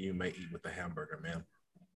something you may eat with a hamburger, ma'am.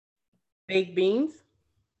 Baked beans.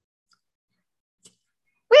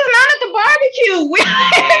 We're not at the barbecue. We're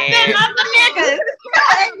not the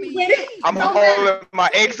niggas. I'm holding my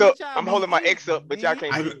ex up. I'm holding my ex up, but y'all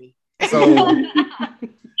can't see me. So,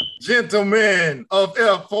 gentlemen of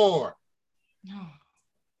F4,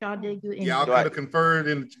 Y'all did good. y'all could have conferred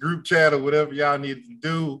in the group chat or whatever y'all needed to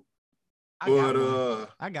do.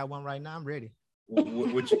 I got one right now. I'm ready.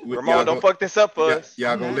 Ramon, don't fuck this up for us.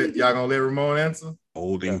 Y'all gonna let Ramon answer?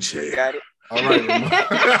 Holding chair. Got it. All right, Ramon.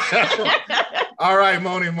 All right,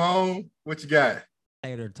 Moni Moan, what you got?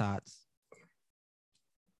 Tater tots.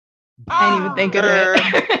 I didn't even think of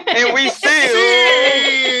that. And we still.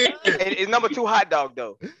 It's number 2 hot dog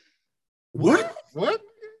though. What? What?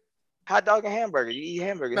 Hot dog and hamburger. You eat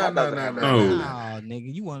hamburgers. No, hot dog no, and no, hamburger. no. Oh,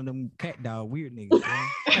 nigga, you one of them cat dog weird niggas.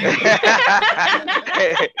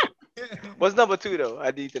 What's number 2 though? I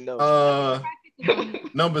need to know.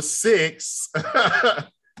 Number 6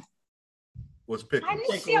 was I pickles.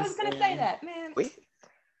 knew see, I was gonna say that, man. Wait.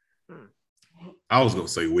 I was gonna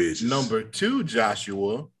say wedges. Number 2,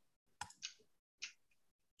 Joshua,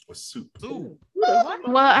 was soup. Ooh. Well,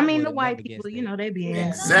 I mean, I the would've white never people, guessed you know, they be in.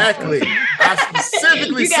 Exactly. I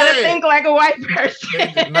specifically You gotta said think like a white person.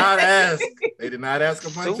 they did not ask. They did not ask a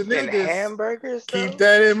bunch Soup of and niggas. hamburgers. Keep though?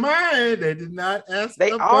 that in mind. They did not ask. They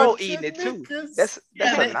a all bunch eating of it too. niggas. That's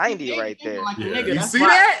a 90 right there. Yeah. You see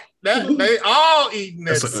that? They all eating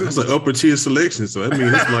that That's soup. an upper tier selection. So that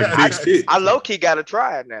means it's like big shit. I low key gotta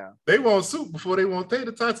try it now. They want soup before they want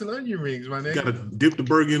tater tots and onion rings, my You nigga. gotta dip the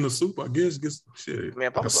burger in the soup, I guess. Get some shit.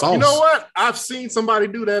 Man, Like a sauce. You know what? I've seen somebody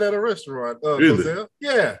do that at a restaurant. Really? Cozell.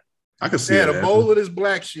 Yeah. I can see They had that. a bowl of this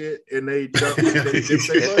black shit and they dipped their burger They in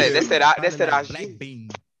said it. they said Black ajou. bean.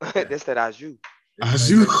 They said ajou.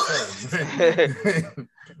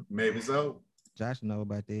 Maybe so. Josh know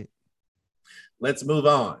about that. Let's move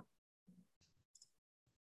on.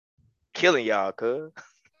 Killing y'all, cuz.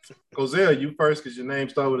 Cozell, you first because your name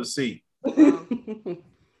starts with a C.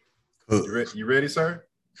 You ready, sir?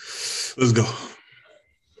 Let's go.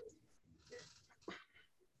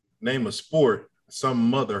 Name a sport some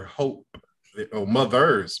mother hope,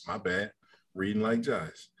 mothers, my bad, reading like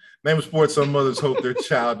Josh. Name a sport some mothers hope their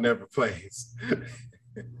child never plays.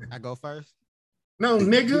 I go first. No,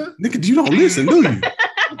 nigga. Nigga, you don't listen, do you?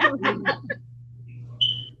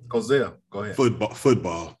 Cozell, go ahead.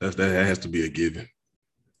 Football. That has to be a given.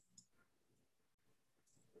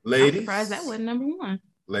 I'm Ladies, surprised that wasn't number 1.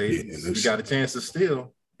 ladies, Yeah, you got a chance to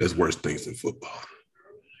steal. There's worse things than football.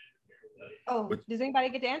 Oh, does anybody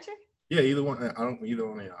get the answer? Yeah, either one. I don't. Either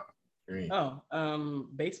one of y'all.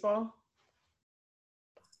 Baseball.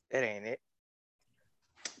 That ain't it.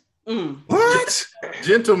 What?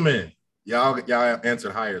 Gentlemen, y'all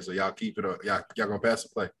answered higher, so y'all keep it up. Y'all gonna pass the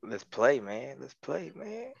play. Let's play, man. Let's play,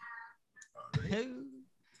 man.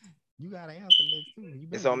 You gotta answer next too. You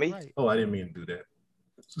It's better on get me? Right. Oh, I didn't mean to do that.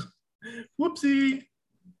 Whoopsie.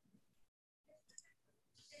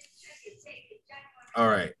 All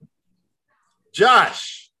right.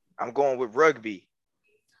 Josh. I'm going with rugby.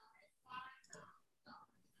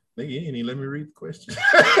 Nigga, you ain't even let me read the question.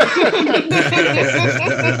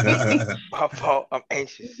 My fault. I'm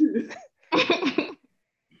anxious.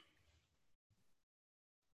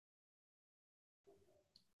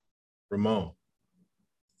 Ramon.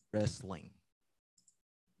 Wrestling.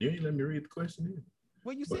 You ain't let me read the question either.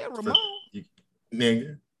 What you said, But- Ramon?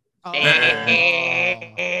 Nigga. Oh.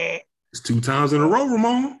 It's 2 times in a row,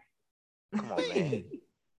 Ramon. Come on, man.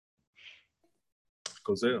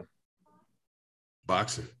 Cozell.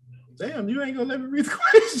 Boxing. Damn, you ain't gonna let me read the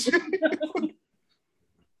question.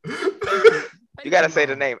 You gotta say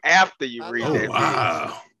the name after you read Oh, that.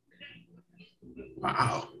 Wow.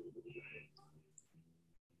 Wow.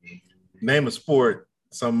 Name a sport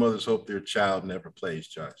some mothers hope their child never plays,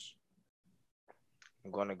 Josh.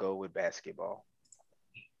 I'm gonna go with basketball.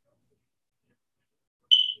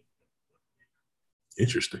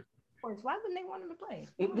 Interesting. Why wouldn't they want him to play?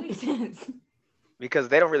 It don't make sense. Because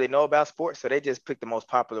they don't really know about sports, so they just pick the most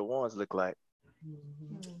popular ones. Look like.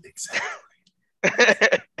 Exactly.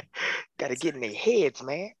 Gotta get in their heads,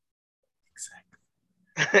 man.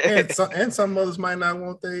 Exactly. And some mothers might not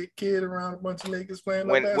want their kid around a bunch of niggas playing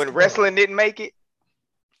no when basketball. wrestling didn't make it.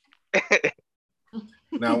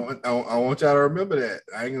 Now I want y'all to remember that.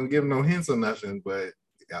 I ain't gonna give no hints or nothing, but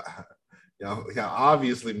y'all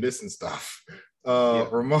obviously missing stuff. Yeah.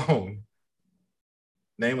 Ramon,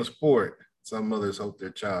 name a sport some mothers hope their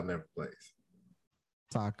child never plays.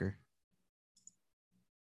 Soccer.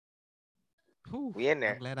 Whew, We in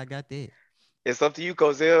there. I'm glad I got that. It's up to you,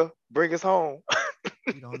 Cozell. Bring us home.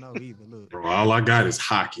 You don't know either. Look. Bro, all I got is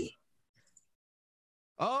hockey.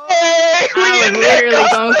 Oh, I was literally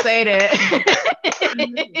gonna say that.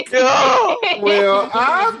 Well,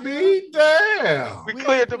 I'll be damn. We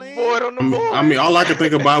cleared the board on the board. I mean, all I could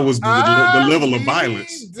think about was the level of I'll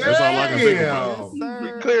violence. be That's all I can think damn. about. yes, We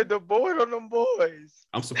sir. cleared the board on them boys.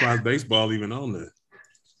 I'm surprised baseball even on there.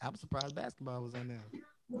 I'm surprised basketball was on there.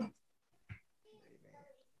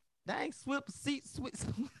 Dang, swip seat, switch.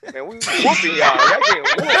 Man, we whooping y'all. Y'all getting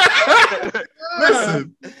whooped.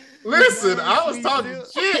 Listen, I was talking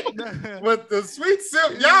shit, but the sweet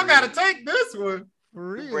sip, y'all gotta take this one.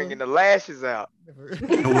 For We real. bringing the lashes out. That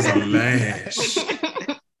was a lash.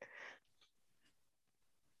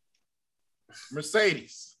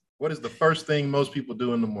 Mercedes, what is the first thing most people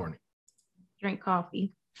do in the morning? Drink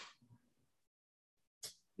coffee.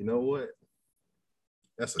 You know what?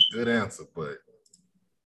 That's a good answer, but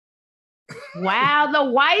Wow, the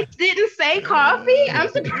whites didn't say coffee. I'm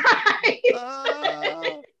surprised.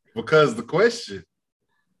 Oh, because the question,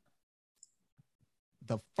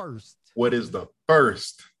 the first. what is the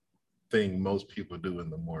first thing most people do in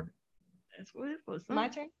the morning? That's what it was. My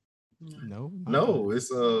turn? No. No, it's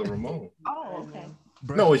Ramon. Oh, okay.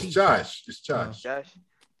 Brush No, it's teeth. Josh. It's Josh. Josh,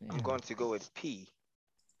 I'm Damn. going to go with pee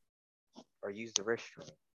or use the restroom.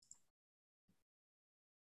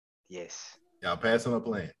 Yes. Y'all passing or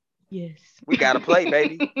playing? Yes. We got to play,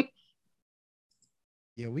 baby.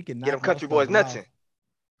 Yeah, we can Get them knock country most boys of them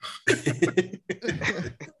nutting.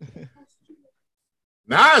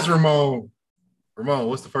 Nah, it's Ramon. Ramon,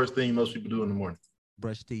 what's the first thing most people do in the morning?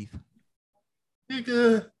 Brush teeth.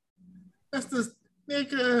 Nigga, that's the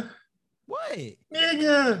nigga. What?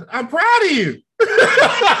 Nigga, I'm proud of you.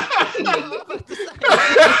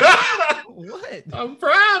 What? I'm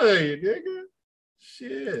proud of you, nigga.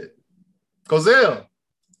 Shit. Cozell,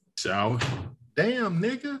 Shower. damn,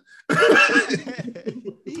 nigga.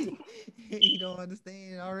 He don't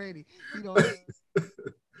understand already. He don't.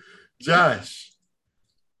 Josh,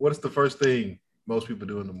 what is the first thing most people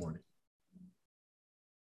do in the morning?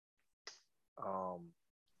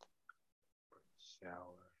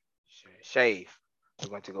 Shower. Shave. We're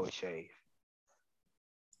going to go with shave.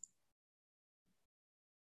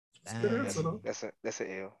 Good answer, though. That's an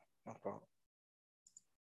L. No problem.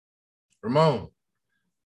 Ramon,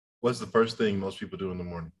 what's the first thing most people do in the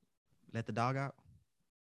morning? Let the dog out.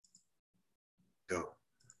 Go.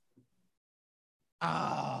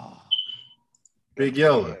 Oh. Big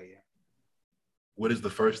Yellow, Yeah. what is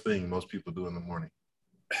the first thing most people do in the morning?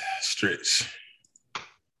 Stretch.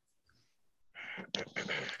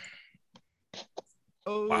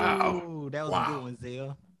 Oh, Wow. that was a good one,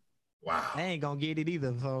 Zell. Wow. I ain't gonna get it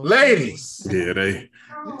either. So. Ladies, Yeah,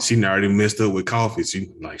 she already messed up with coffee. She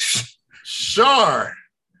like, Shar,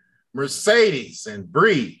 Mercedes, and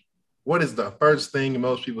Bree, what is the first thing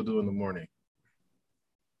most people do in the morning?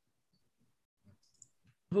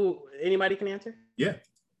 Who? Anybody can answer? Yeah.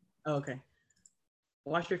 Oh, okay.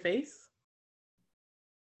 Wash your face.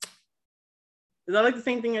 Is that like the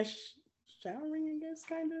same thing as showering? I guess,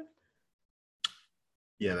 kind of.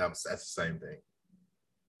 Yeah, that's the same thing.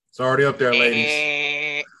 It's already up there, ladies.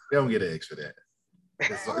 They don't get an X for that.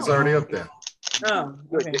 It's already up there. Oh,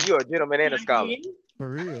 okay. You're a gentleman and a scholar. For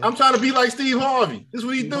real. I'm trying to be like Steve Harvey. This is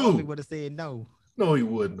what he Steve Harvey do. would have said no. No, he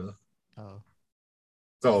wouldn't. Oh.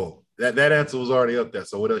 So that answer was already up there.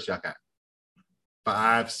 So what else y'all got?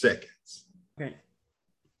 5 seconds. Okay.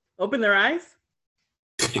 Open their eyes.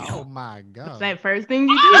 Oh my God. It's that first thing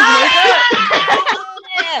you do is wake up.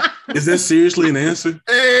 Is that seriously an answer?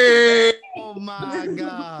 Hey! Oh my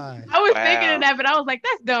God. I was Wow. thinking of that, but I was like,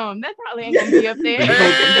 that's dumb. That probably ain't gonna be up there.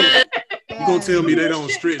 Hey! You gonna tell me they don't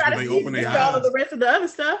stretch when they open their All of eyes? the rest of the other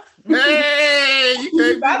stuff. Hey! You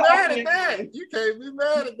can't be mad at that. You can't be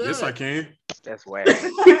mad at that. Yes, I can. That's whack.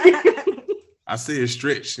 I said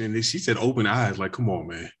stretch, and then she said open eyes. Like, come on,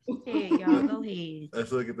 man. Hey, y'all, go ahead.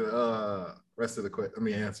 Let's look at the rest of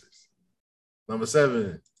the answers. Number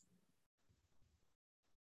 7.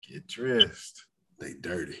 Get dressed. They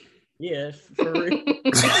dirty. Yes, for real.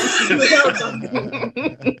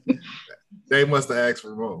 They must have asked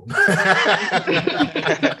for more.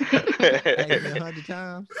 100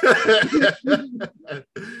 times.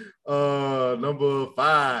 Number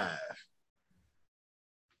 5.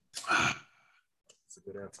 That's a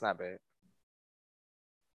good answer. It's not bad.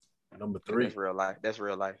 Number 3. That's real life. That's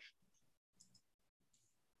real life.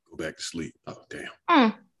 Go back to sleep. Oh,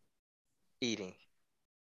 damn. Eating.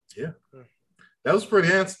 Yeah. That was pretty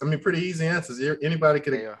easy answers. Anybody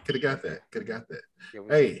could Yeah. have got that. Yeah,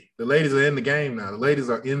 Hey, the ladies are in the game now.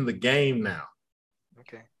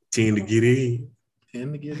 Okay. 10 to get in.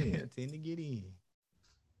 10 to get in. 10 to get in.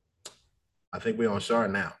 I think we're on Shar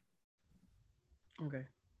now. Okay.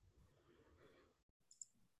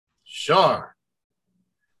 Shar,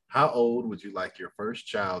 how old would you like your first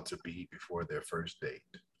child to be before their first date?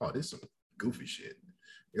 Oh, this is some goofy shit.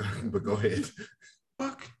 But go ahead.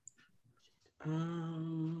 Fuck.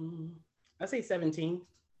 I say 17.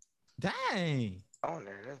 Dang. On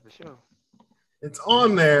there, that's for sure. It's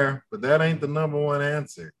on there, but that ain't the number one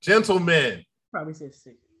answer. Gentlemen. Probably say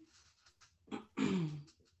 6.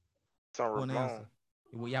 It's on One Ramon. answer.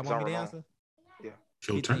 Well, y'all It's want on me to Ramon. answer? It's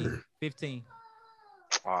your turn. 15.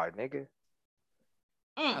 All right, nigga.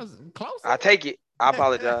 That was close. I take it. I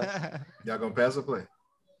apologize. Y'all gonna pass or play?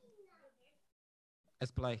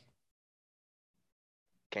 Let's play.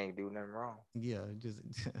 Can't do nothing wrong. Yeah, just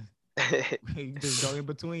go in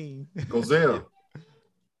between. Cozell,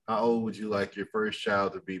 how old would you like your first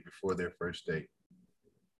child to be before their first date?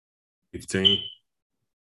 15.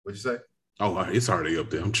 What'd you say? Oh, it's already up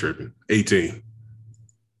there. I'm tripping. 18.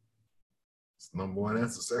 It's the number one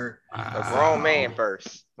answer, sir. A grown man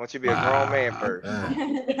first. Want you to be a grown man first.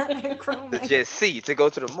 To just see, to go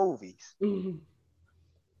to the movies. So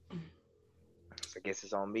I guess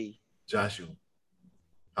it's on me. Joshua,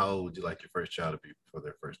 how old would you like your first child to be before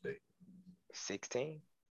their first date? 16.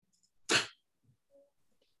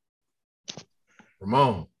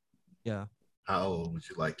 Ramon, Yeah. how old would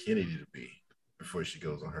you like Kennedy to be before she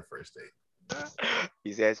goes on her first date?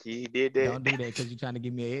 He's asking you, he did that. Don't do that because you're trying to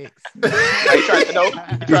give me an X. He trying to know.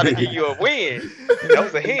 He trying to give you a win. That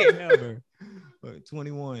was a hint. Never.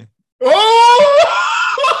 21. Oh!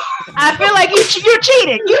 I feel like you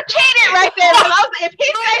cheated. You cheated right there. If he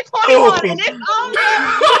said 21 and it's on there,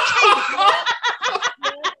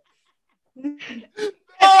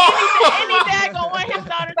 any dad gonna want his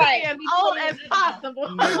daughter to be as old as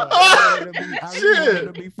possible. No, I really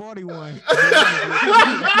wanted to be 41.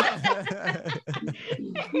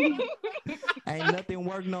 Ain't nothing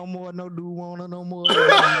work no more. No do wanna no more.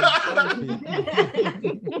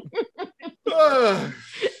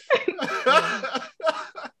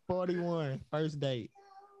 41. First date.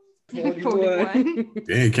 41.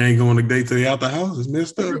 Damn, can't go on a date till they out the house. It's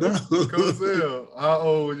messed up, dog. Cozell, how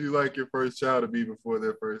old would you like your first child to be before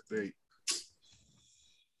their first date?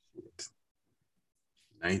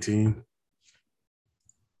 19.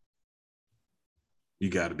 You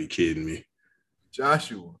got to be kidding me.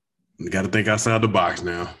 Joshua, You got to think outside the box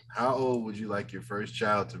now. how old would you like your first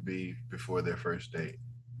child to be before their first date?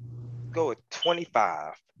 Go with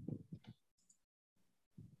 25.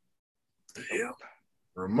 Damn.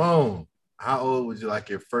 Ramon, how old would you like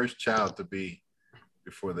your first child to be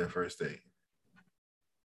before their first date?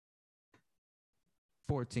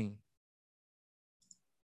 14.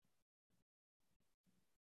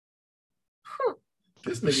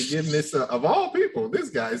 This nigga getting this of all people. This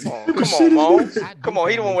guy's. Come on, Mo. I do Come on,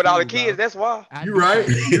 he the one with all the kids. That's why. You right.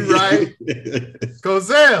 You right.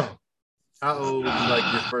 Cozell, how old would you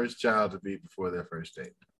like your first child to be before their first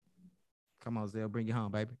date? Come on, Zell, bring you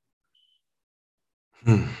home, baby.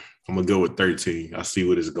 I'm gonna go with 13. I see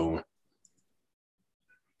where it's going.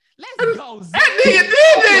 Let's go, Zell. That nigga did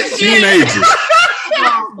that shit. Teenagers.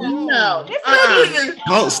 No.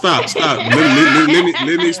 Oh, stop.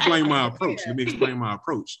 Let me explain my approach.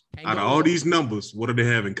 Can't Out of go all wrong. these numbers, what do they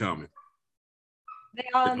have in common? They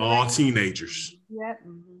all, in the All range. teenagers. Yep.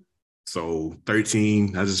 So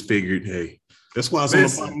 13, I just figured, hey, that's why it's on the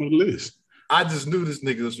Listen. bottom of the list. I just knew this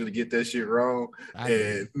nigga was gonna get that shit wrong, I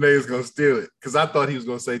did. and they was gonna steal it because I thought he was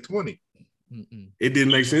gonna say 20. Mm-mm. It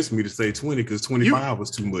didn't make sense for me to say 20 because 25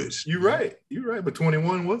 was too much. You're right, but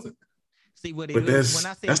 21 wasn't. See what it But is that's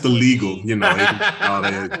when I said the 14, legal, you know. all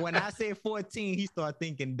that. When I said 14, he started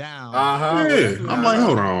thinking down. Uh-huh. Yeah, I'm like,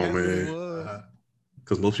 hold on, That's what it man. was.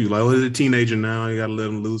 Because most people like, oh, he's a teenager now. You gotta let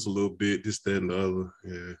him loose a little bit, this, that, and the other.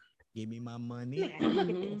 Yeah. Give me my money. Look at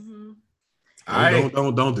this. Mhm. All right.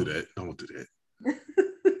 Don't do that. Don't do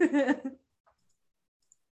that.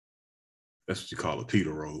 That's what you call a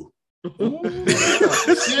Peter roll.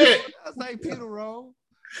 Shit. That's like Peter Roll.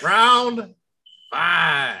 Round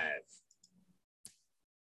 5.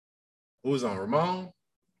 Who's on? Ramon.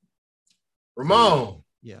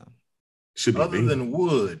 Yeah. Should be Other me. than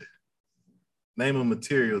wood, name a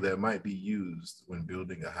material that might be used when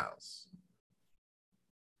building a house.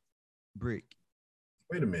 Brick.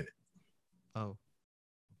 Wait a minute. Oh.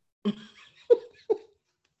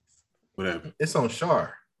 What happened? It's on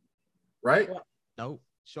Shar, right? Nope.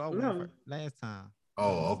 Shaw went No. first last time.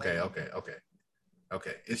 Oh, okay.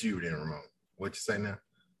 It's you then, Ramon. What you say now?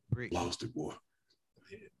 Brick. Lost it, boy.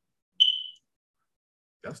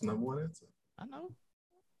 That's number one answer. I know.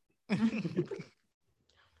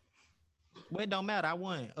 Well, it don't matter. I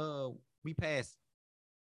won. We passed.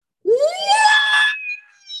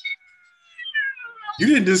 You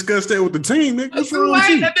didn't discuss that with the team, nigga. What's wrong with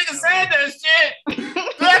you? That nigga said that shit.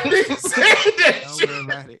 That nigga said that Don't shit. worry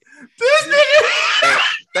about it. This nigga.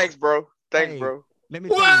 Thanks, bro. Thanks, Hey. bro. Let me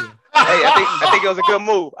What? tell you. Hey, I think it was a good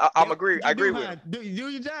move. I agree You with do him. Do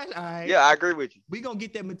you, Josh? All right. Yeah, I agree with you. We gonna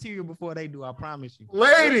get that material before they do. I promise you.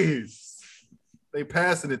 Ladies, they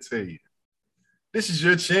passing it to you. This is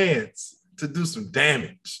your chance to do some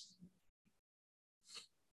damage.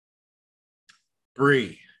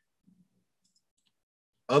 Bree,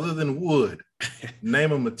 other than wood,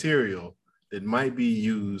 name a material that might be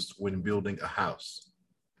used when building a house.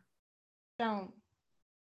 Stone.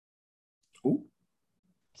 Who?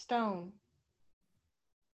 Stone.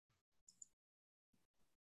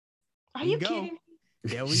 Are We you go. kidding?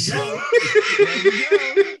 There we go. There we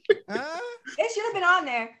go. Huh? It should have been on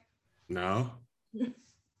there. No.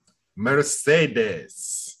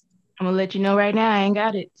 Mercedes. I'm gonna let you know right now. I ain't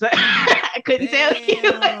got it. So I couldn't tell you.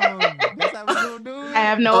 Damn. That's how we gonna do it. I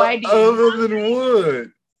have no idea. Other than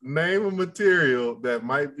wood, name a material that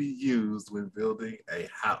might be used when building a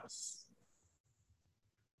house.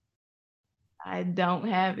 I don't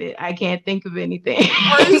have it. I can't think of anything.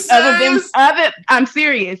 Are you serious? I'm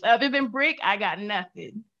serious. Other than brick, I got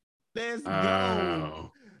nothing. Let's go.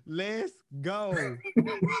 Wow. Let's go.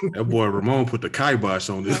 That boy Ramon put the kibosh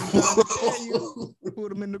on this. I'm trying to tell you,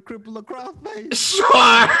 put him in the cripple across face.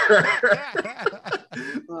 Sure.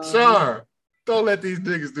 Sure. Don't let these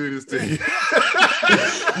niggas do this to you.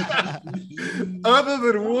 Other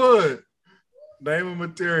than wood, name a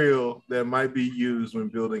material that might be used when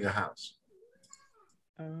building a house.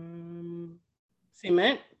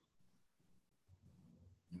 Cement.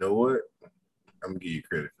 You know what? I'm gonna give you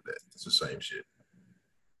credit for that. It's the same shit.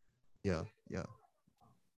 Yeah.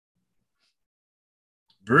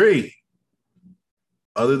 Bree,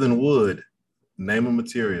 other than wood, name a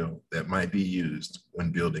material that might be used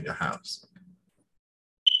when building a house.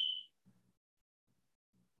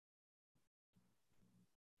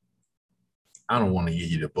 I don't want to give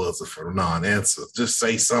you the buzzer for non-answer. Just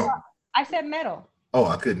say something. I said metal. Oh,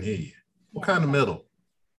 I couldn't hear you. What kind of metal?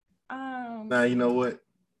 Now you know what?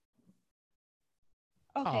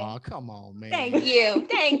 Okay. Oh, come on, man. Thank you.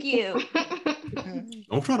 Thank you.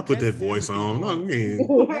 Don't try to put that voice on. No,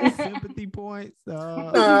 man. That's sympathy points.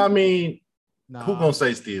 Nah, I mean, Nah. who gonna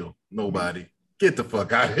say steel? Nobody. Get the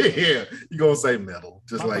fuck out of here. You gonna say metal,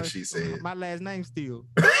 just like she said. My last name's Steel.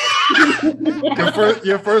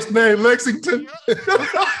 Your first name, Lexington.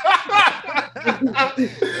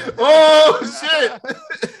 Oh shit!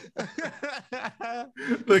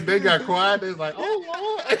 Look, they got quiet. They're like,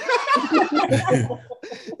 "Oh Lord."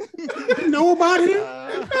 Nobody.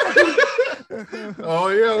 Oh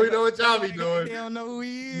yeah, we know what y'all be doing. They don't know who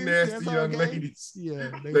he is. Nasty That's young okay. ladies.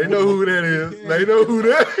 Yeah. They know who that is. They know who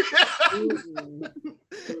that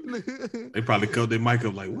They probably cut their mic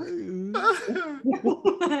up like, what?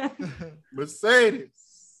 Mercedes.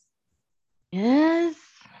 Yes.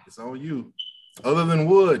 It's on you. Other than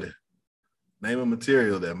wood, name a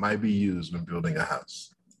material that might be used when building a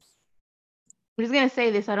house. I'm just gonna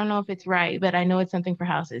say this. I don't know if it's right, but I know it's something for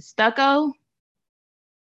houses. Stucco.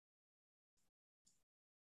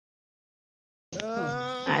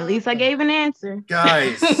 At least I gave an answer.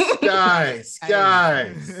 Guys.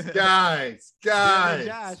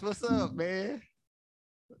 Josh, what's up, man?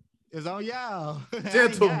 It's on y'all.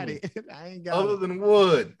 Gentlemen, I ain't got other it. than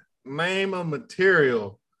wood, name a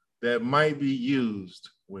material that might be used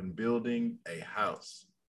when building a house.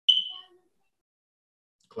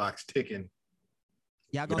 Clock's ticking.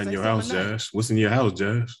 Y'all What's gonna in say your house, something or not? Josh? What's in your house,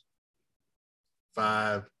 Josh?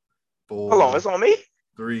 5, 4, Hold on, it's on me.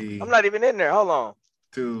 3, I'm not even in there. Hold on.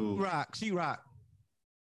 2. She rock.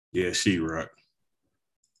 Yeah, sheetrock.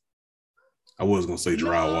 I was gonna say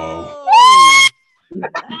drywall. No!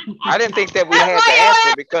 I didn't think that we had the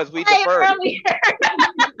answer because we deferred.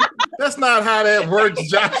 That's not how that works,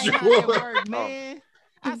 That's not how that Joshua. work, man.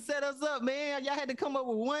 I set us up, man. Y'all had to come up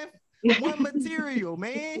with one material,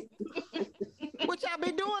 man. What y'all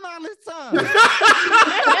been doing all this time?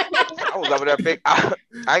 I was over there. I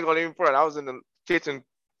ain't gonna even front. I was in the kitchen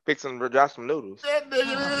fixing Josh some noodles. That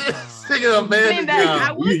nigga I abandoned I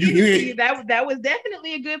y'all. will give it to you. That was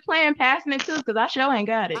definitely a good plan passing it too, because I sure ain't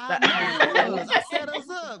got it. I know it was. I set us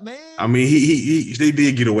up, man. I mean, he they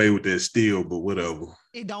did get away with that still, but whatever.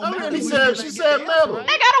 It don't I matter. mean, We she just said get the answer, metal. right?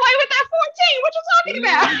 They got away with that 14. What you talking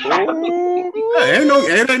about?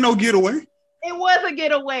 It ain't no getaway. It was a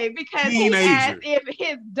getaway because he Teenager. asked if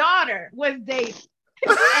his daughter was dating.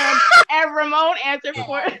 and Ramon answered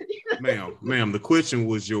for it. Ma'am, the question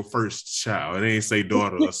was your first child. It ain't say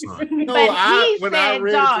daughter or son. No, But he when I said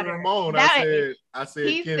read daughter. it to Ramon, That- I said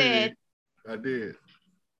he Kennedy. said- I did.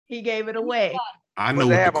 He gave it away. I What know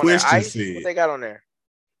they what have the on there? question Ice? What said. they got on there?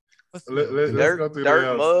 What's Let's Dirt, go through dirt,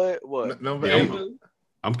 the mud. What? Number Yeah, 8,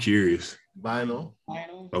 I'm curious. vinyl.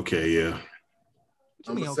 Okay, yeah. What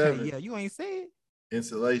you mean, Number okay, 7, yeah, you ain't said.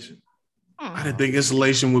 insulation. I didn't think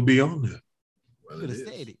insulation would be on there. Well, Should it have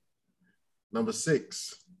is. said it. Number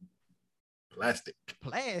 6, plastic.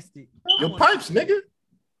 Plastic. Your pipes, nigga.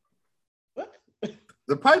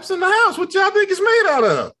 The pipes in the house. What y'all think it's made out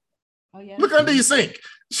of? Oh yeah. Look under your sink.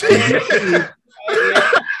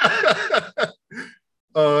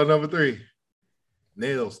 Number 3,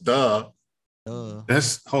 nails. Duh.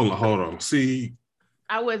 That's hold on. See,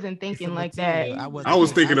 I wasn't thinking like that. I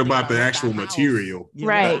was thinking about the actual material.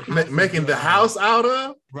 Right. Making the house out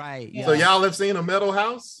of. Right. Yeah. So y'all have seen a metal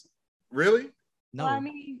house? Really? No. Well, I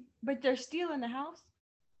mean, but they're still in the house.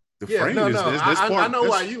 The Yeah, frame no. is that's I part. know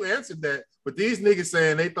that's- why you answered that, but these niggas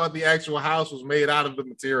saying they thought the actual house was made out of the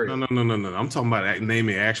material. No. I'm talking about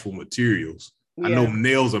naming actual materials. I know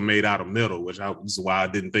nails are made out of metal, which is why I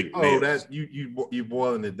didn't think Oh, nails. that's you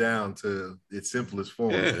boiling it down to its simplest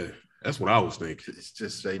form. Yeah, that's what I was thinking. It's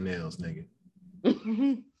just say nails, nigga.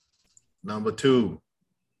 Number 2,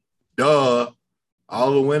 duh.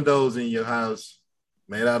 All the windows in your house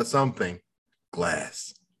made out of something.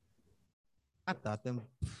 Glass. I thought they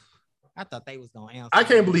was gonna answer. I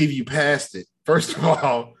can't believe you passed it. First of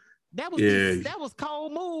all, that was Yeah. that was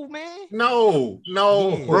cold move, man. no.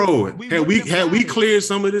 Yeah. Bro, We had wouldn't have we got it. cleared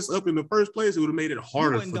some of this up in the first place, it would have made it You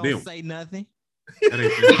harder wasn't for gonna them. say nothing. That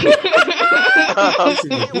ain't This is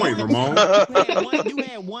the point, Ramon. You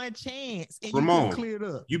had one chance and you Ramon. couldn't clear it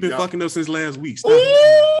up. You've been Yeah. fucking up since last week. Stop.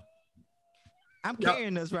 Ooh! I'm Yeah.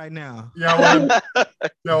 carrying us right now. Y'all want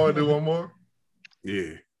to do one more?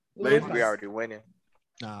 Yeah. Ladies? We already winning.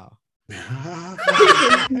 No. All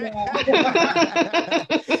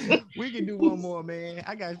We can do one more, man.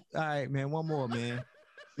 All right, man. One more, man.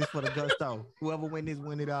 This for the gusto. Whoever win this,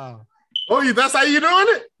 win it all. Oh, that's how you doing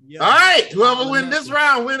it? Yeah. All right. Whoever All win or this nothing.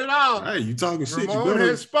 round, win it all. right, you talking shit. You Ramon better.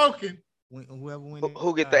 has spoken. Whoever win it,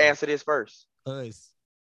 Who get to answer this first? Us.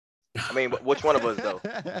 I mean, which one of us though?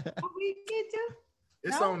 Oh, we get to.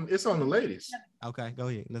 It's on the ladies. Okay, go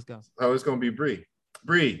ahead. Let's go. Oh, it's gonna be Bree.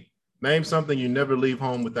 Bree, name something you never leave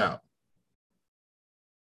home without.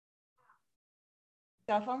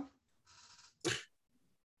 Cell phone.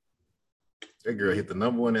 That girl hit the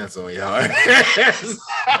number 1 answer on y'all.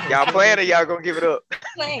 Y'all playing or y'all gonna give it up?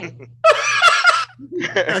 Playing.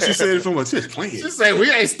 She said it from a tip. Playing. She said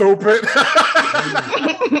we ain't stupid.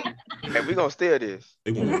 Hey, we gonna steal this.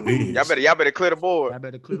 They want revenge. Y'all better clear the board. I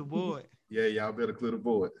better clear the board. Yeah, y'all better clear the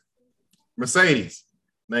board. Mercedes,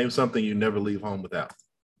 name something you never leave home without.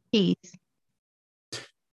 Keys.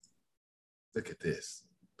 Look at this.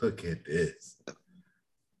 Look at this.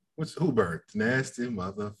 Who bird? Nasty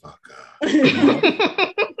motherfucker.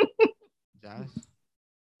 Josh.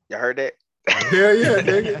 Y'all heard that? Hell yeah,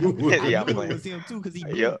 nigga. Yeah, I I'm knew it playing. was him too, because he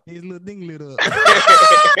Yeah. his little thing lit up. I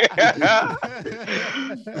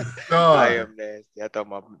Sure. am nasty. I thought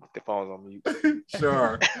the phone's on mute.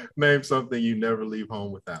 Sure. Name something you never leave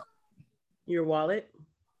home without. Your wallet.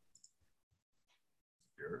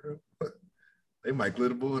 Girl. They might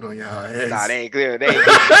glitter bullet on y'all ass. Nah, they ain't clear. They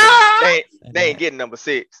ain't getting number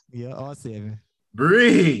 6. Yeah, R7.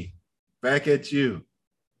 Bree, back at you.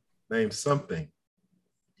 Name something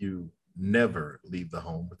you never leave the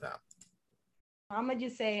home without. I'm gonna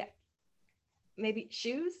just say maybe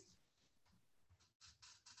shoes.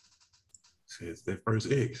 It's their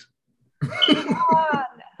first ex. That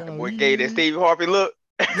boy gave that Steve Harvey look.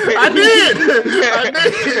 I did.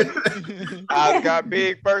 I got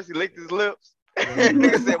big first. He licked his lips.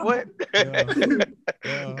 Nigga said, what?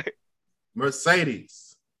 Yeah.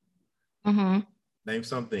 Mercedes, Mm-hmm. name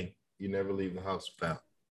something you never leave the house without.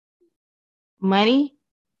 Money.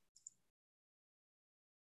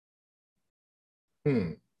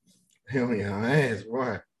 Hell yeah, ass,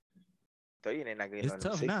 boy. So you ain't not getting It's on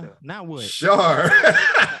tough 6 now. though. Now what? Sure.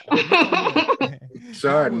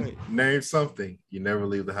 Sure. Now what? Name something you never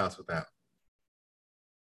leave the house without.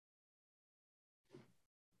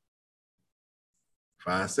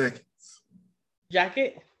 Five seconds.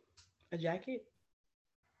 Jacket. A jacket.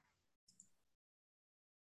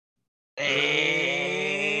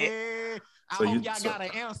 I So hope you- y'all so- got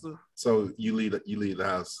an answer. So you leave the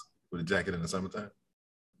house with a jacket in the summertime?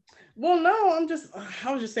 Well, no, I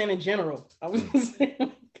was just saying in general. I was just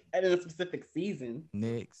saying at a specific season.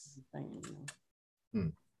 Next. Come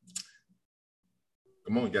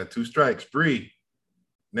on, you got 2 strikes. Bree,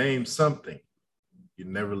 name something you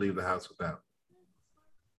never leave the house without.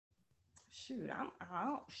 Shoot, I'm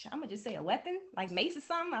gonna just say a weapon, like mace or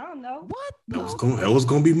something. I don't know. What? That was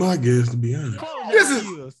gonna be my guess, to be honest.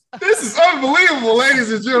 This is unbelievable,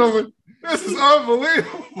 ladies and gentlemen. This is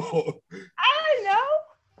unbelievable. I don't know.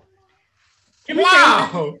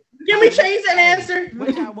 Wow. Can we change that answer?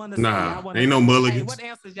 What y'all want to say? Nah, I wanna ain't no say, mulligans. Hey, what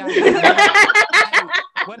answers y'all got?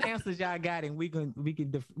 What answers y'all got? And we can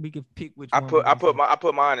pick which I one.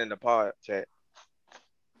 put mine in the pod chat.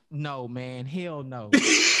 No, man. Hell no.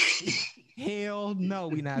 Hell no.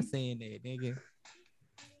 We not saying that, nigga.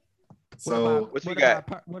 So What you got?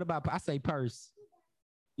 What about I say purse?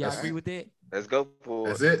 Y'all That's- agree with that? Let's go for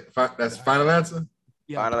that's it. That's final answer.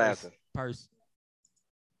 Yeah, final purse. answer. Purse.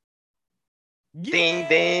 Ding,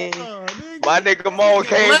 ding. nigga. My nigga Mo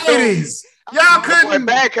came through. Ladies, y'all That boy couldn't.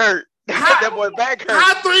 back hurt. That boy back hurt.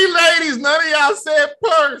 How 3 ladies? None of y'all said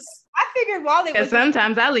purse. I figured wallet Because was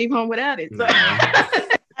sometimes I leave home without it. So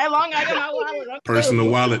how long I got my wallet? I'm Personal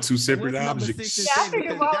cool. wallet, 2 separate What's number objects. 6 and Yeah, I 7?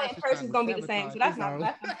 figured Because wallet Josh and purse trying was to gonna be the same, so that's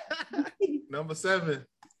sabotage not this Number 7.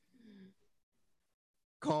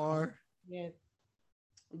 car. Yeah.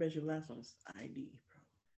 I bet your last one's ID, bro.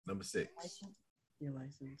 Number 6. Your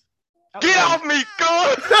license. Get off me,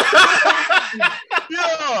 God.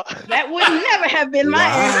 Yeah. That would never have been my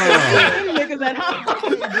Wow. answer. Them niggas at home.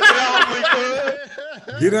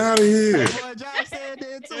 Get out of here. Boy, Josh said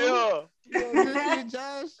that too. Yeah. Yeah,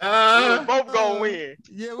 Josh. We both gonna win.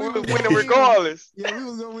 Yeah, We was gonna winning win. regardless. Yeah, we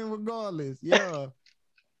was gonna win regardless. Yeah.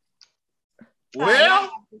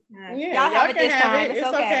 Well, Yeah, y'all have it can this have time. it. It's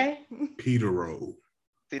okay. Peter Roll.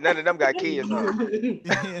 See, none of them got kids. Huh?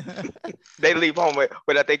 Yeah. They leave home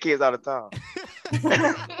without their kids all the time.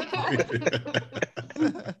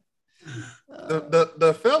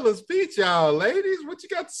 the fellas beat y'all, ladies. What you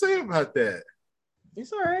got to say about that?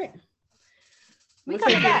 It's all right. We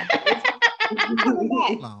coming back. We coming back.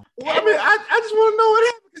 Come on. Well, I mean, I just want to know what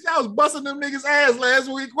happened because y'all was busting them niggas' ass last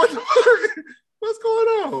week. What the fuck? What's going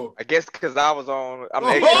on? I guess because I was on. I'm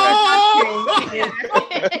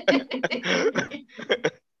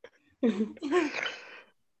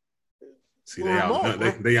See,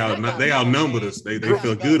 they outnumbered us. They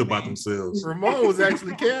feel good about themselves. Ramon was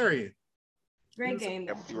actually carrying. Great game.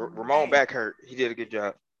 Ramon back hurt. He did a good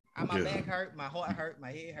job. My Yeah. back hurt, my heart hurt,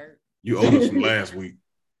 my head hurt. You owed us from last week.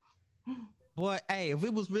 Boy, hey, if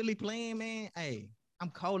it was really playing, man, hey, I'm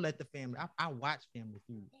cold at the family. I watch Family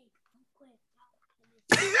Feud.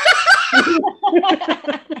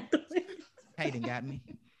 Hayden got me.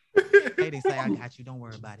 Hayden say, I got you. Don't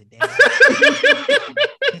worry about it, Dad.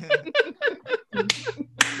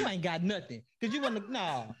 You ain't got nothing. Cause you wanna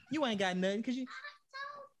you ain't got nothing. Cause you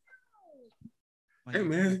Hey,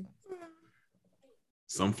 man.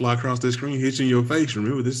 Some fly across the screen, hit you in your face.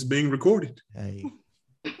 Remember, this is being recorded. Hey.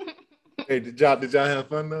 Hey, did y'all have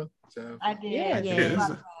fun though? I did. Yeah.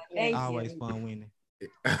 Yeah. Thank Always you. fun winning.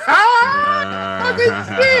 Talking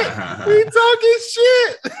shit. We talking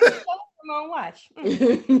shit. gonna watch.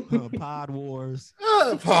 Pod Wars.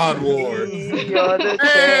 Pod Wars. We are the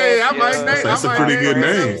Hey, I might champions. That's a pretty good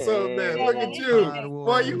name. Episode there. Look at Pod you.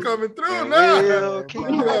 Boy, you Wars. coming through And now. we'll keep You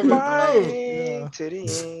on coming through. fighting to the end.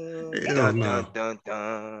 Hell Dun, no. dun, dun,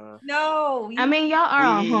 dun. No, I mean, y'all are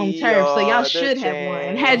on home We turf, so y'all are the should have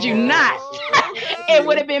won. Had you champions. not, it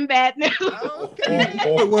would have been bad news.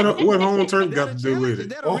 What home turf got to do with Is it?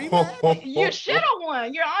 that a rematch? You should have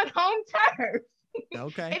won. You're on home turf.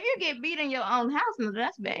 Okay. If you get beat in your own house, no,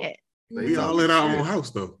 that's bad. We all in our own house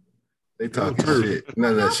though. They talking Turf. shit.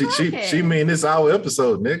 No, she Okay. mean this our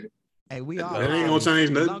episode, nigga. Hey, we all. That ain't gonna change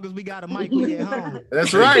As nothing. long as we got a mic, we at home.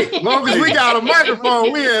 That's right. Long as we got a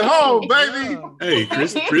microphone, we at home, baby. Hey,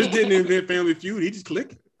 Chris didn't invent Family Feud. He just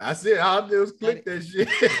clicked it. I said all I did was click that shit.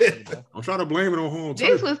 I'm trying to blame it on home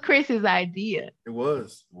This turf. was Chris's idea. It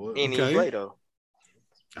was. He didn't even Okay. play though.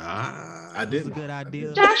 Ah, I That's a didn't. good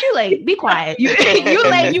idea. Josh, you late. Be quiet. You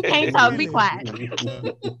late. You can't talk. Be quiet.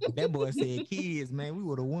 That boy said kids, man, we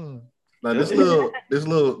would have won. Now this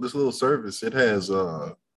little service, it has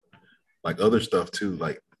like other stuff too,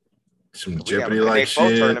 like some We have a Jeopardy like Connect Four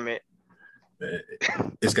shit. tournament.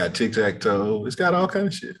 It's got tic-tac-toe. It's got all kind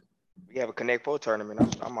of shit. We have a Connect Four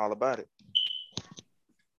tournament. I'm all about it.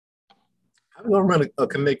 I'm gonna run a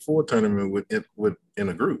Connect Four tournament with in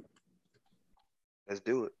a group. Let's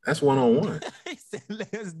do it. That's one-on-one. He said,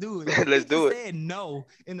 let's do it. Let's do He it. said no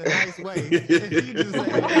in a nice way. He just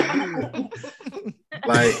said, let's do it.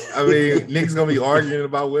 Like, I mean, niggas gonna be arguing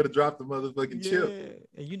about where to drop the motherfucking chip.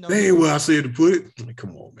 Yeah. And you know, that ain't where I said to put it. I mean,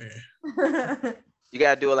 come on, man. You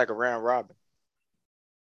gotta do it like a round robin.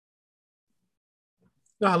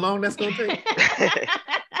 You know how long that's gonna take?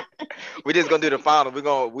 We're just gonna do the final. We're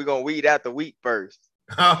gonna weed out the wheat first.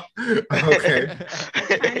 Okay.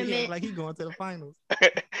 he act like he going to the finals.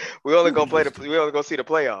 we only gonna see the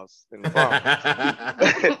playoffs in the final.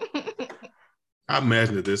 I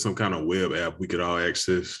imagine that there's some kind of web app we could all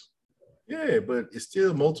access. Yeah, but it's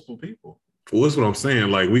still multiple people. Well, that's what I'm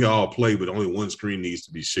saying. Like we all play, but only one screen needs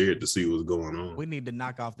to be shared to see what's going on. We need to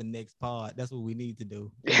knock off the next pod. That's what we need to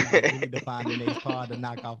do. We need to find the next pod to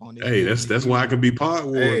knock off on this. Hey, that's why I can be pod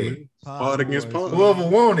war. Hey. Man. Pod against pod. Whoever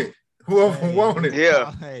wanted.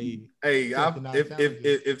 Yeah. Hey, Hey, Something out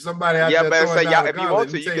if somebody out Yeah, there man, throwing say, down y'all- the if you gauntlet, want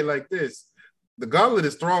let me to, tell you you like this: the gauntlet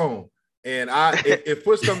is thrown, and if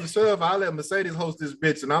push comes to shove, I let Mercedes host this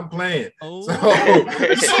bitch, and I'm playing. oh, So,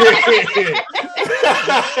 shit.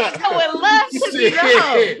 I would love to be the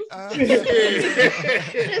host.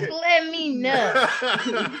 Shit. Just let me know.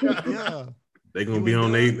 yeah. They gonna You be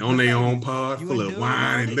on ain't doing their it. own pod You full ain't of doing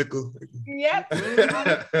wine it. and liquor. Yep. It's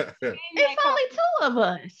only two of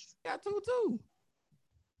us. Got two too.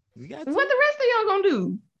 We got What the rest of y'all gonna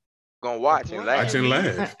do? Gonna watch and laugh. Watch and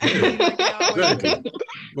laugh. two. Exactly.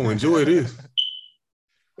 Gonna enjoy this.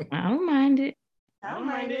 I don't mind it. I don't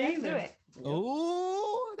mind it Let's do either. it.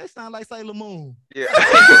 Oh, that sounds like Sailor Moon. Yeah.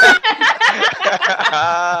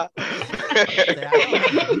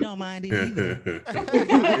 We don't mind it either.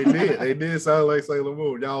 They did sound like Sailor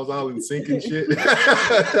Moon. Y'all was all in sync and shit.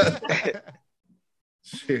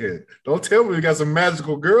 Shit. Don't tell me we got some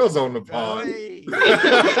magical girls on the pod. Hey.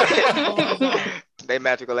 They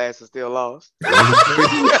magical ass is still lost. Keep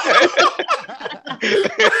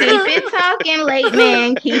it talking, late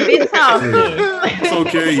man. Keep it talking. It's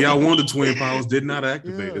okay. Y'all won the twin powers, did not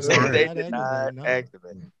activate. It's Yeah. all right. They Not did not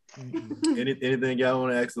activate, no. activate. Mm-mm. Anything y'all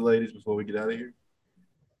want to ask the ladies before we get out of here?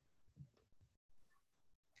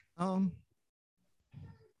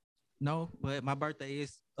 No, but my birthday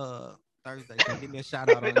is Thursday, so give me a shout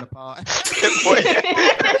out on the pod.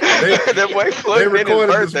 That boy They plugged in his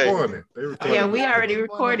recorded this birthday. morning. They recorded Yeah, this we morning. already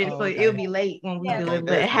recorded, so Okay. it'll be late when we Yeah. do it. But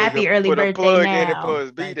That happy nigga early put a birthday plug in it now. for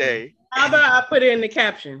his Thank B-Day. How about I put it in the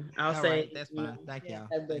caption? I'll All say right, that's fine. Thank y'all. Happy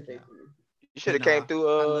Thank birthday y'all. to you. You should have Nah, came through.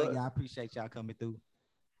 I love y'all. I appreciate y'all coming through.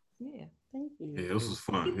 Yeah, thank you. Yeah, this was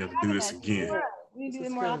fun. We have to do this again. We do This it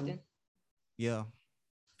is more good. often. Yeah,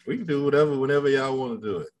 We can do whatever, whenever y'all want to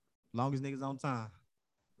do it. long as niggas on time.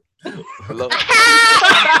 Hello.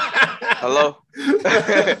 Hello.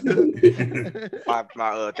 My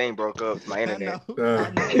thing broke up. My I internet. know.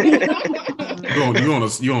 Uh,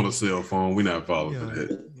 You on a cell phone. We're not falling for that.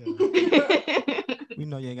 Yeah. We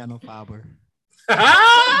know you ain't got no fiber.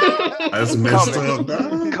 That's messed Coming. up.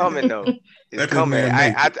 dog. Coming though. That It's could coming. man I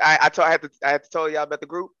make had to tell y'all about the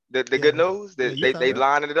group. The good Yeah. news. Yeah, That you they told me.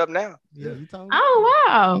 lining it up now. Yeah, you told me. Oh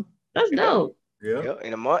wow, that's dope. yeah, Yeah.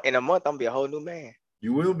 In a month, I'm gonna be a whole new man.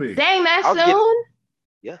 you will be. Dang, that I'll get- soon?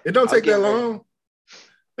 Yeah. It don't I'll take get that ready. long.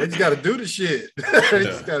 They just got to do the shit. They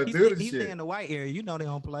just got to do the He stay shit. in the white area. You know they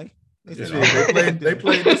don't play. They Yeah. say, Shit, they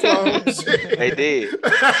played this long. Shit. They did.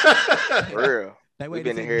 For real. They We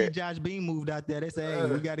waited been till here. Josh Bean moved out there. They say, hey,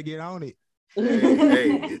 we got to get on it.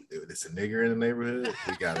 Hey, it's a nigger in the neighborhood.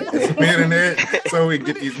 We got to get some internet so we can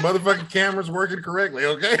get these motherfucking cameras working correctly,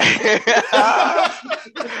 okay?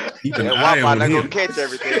 Keep an And eye Wi-Fi on not gonna him. catch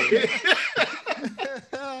everything.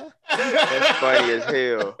 That's funny as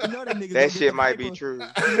hell. You know that nigga gonna That get shit the might be paper. true.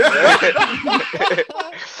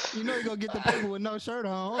 You know you gonna get the paper with no shirt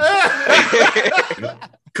on.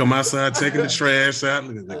 Come outside taking the trash out.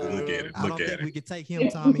 Look at it. I don't Look think at we it. can take him,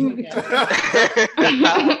 Tommy.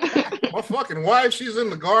 My fucking wife, she's in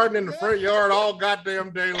the garden in the front yard all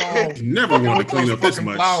goddamn day long. Never wanted to clean Those up this fucking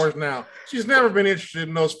much. flowers now. She's never been interested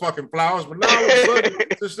in those fucking flowers, but now all of a sudden,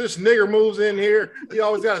 this nigger moves in here. He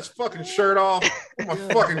always got his fucking shirt off. Oh my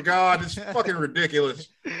fucking God, it's fucking ridiculous.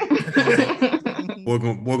 Boy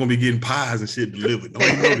gonna be getting pies and shit delivered. Don't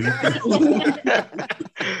even know.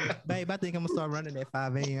 Babe, I think I'm gonna start running at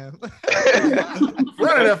 5 a.m.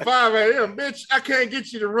 Running at 5 a.m., bitch. I can't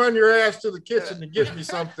get you to run your ass to the kitchen to get me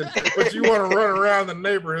something, but you want to run around the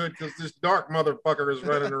neighborhood because this dark motherfucker is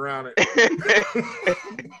running around it.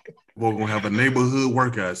 We're gonna have a neighborhood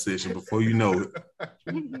workout session before you know it.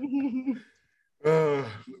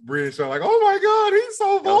 Brian's so like, oh my God, he's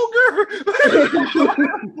so vulgar.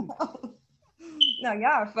 No, y'all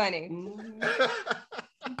are funny.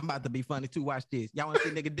 I'm about to be funny too. Watch this. Y'all want to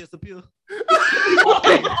see nigga disappear?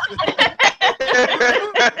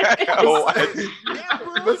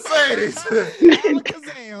 Mercedes.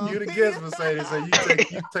 Alakazam. You the guest, Mercedes. So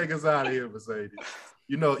you take us out of here, Mercedes.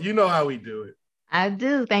 You know how we do it. I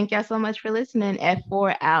do. Thank y'all so much for listening.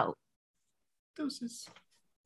 F4 out. Deuces.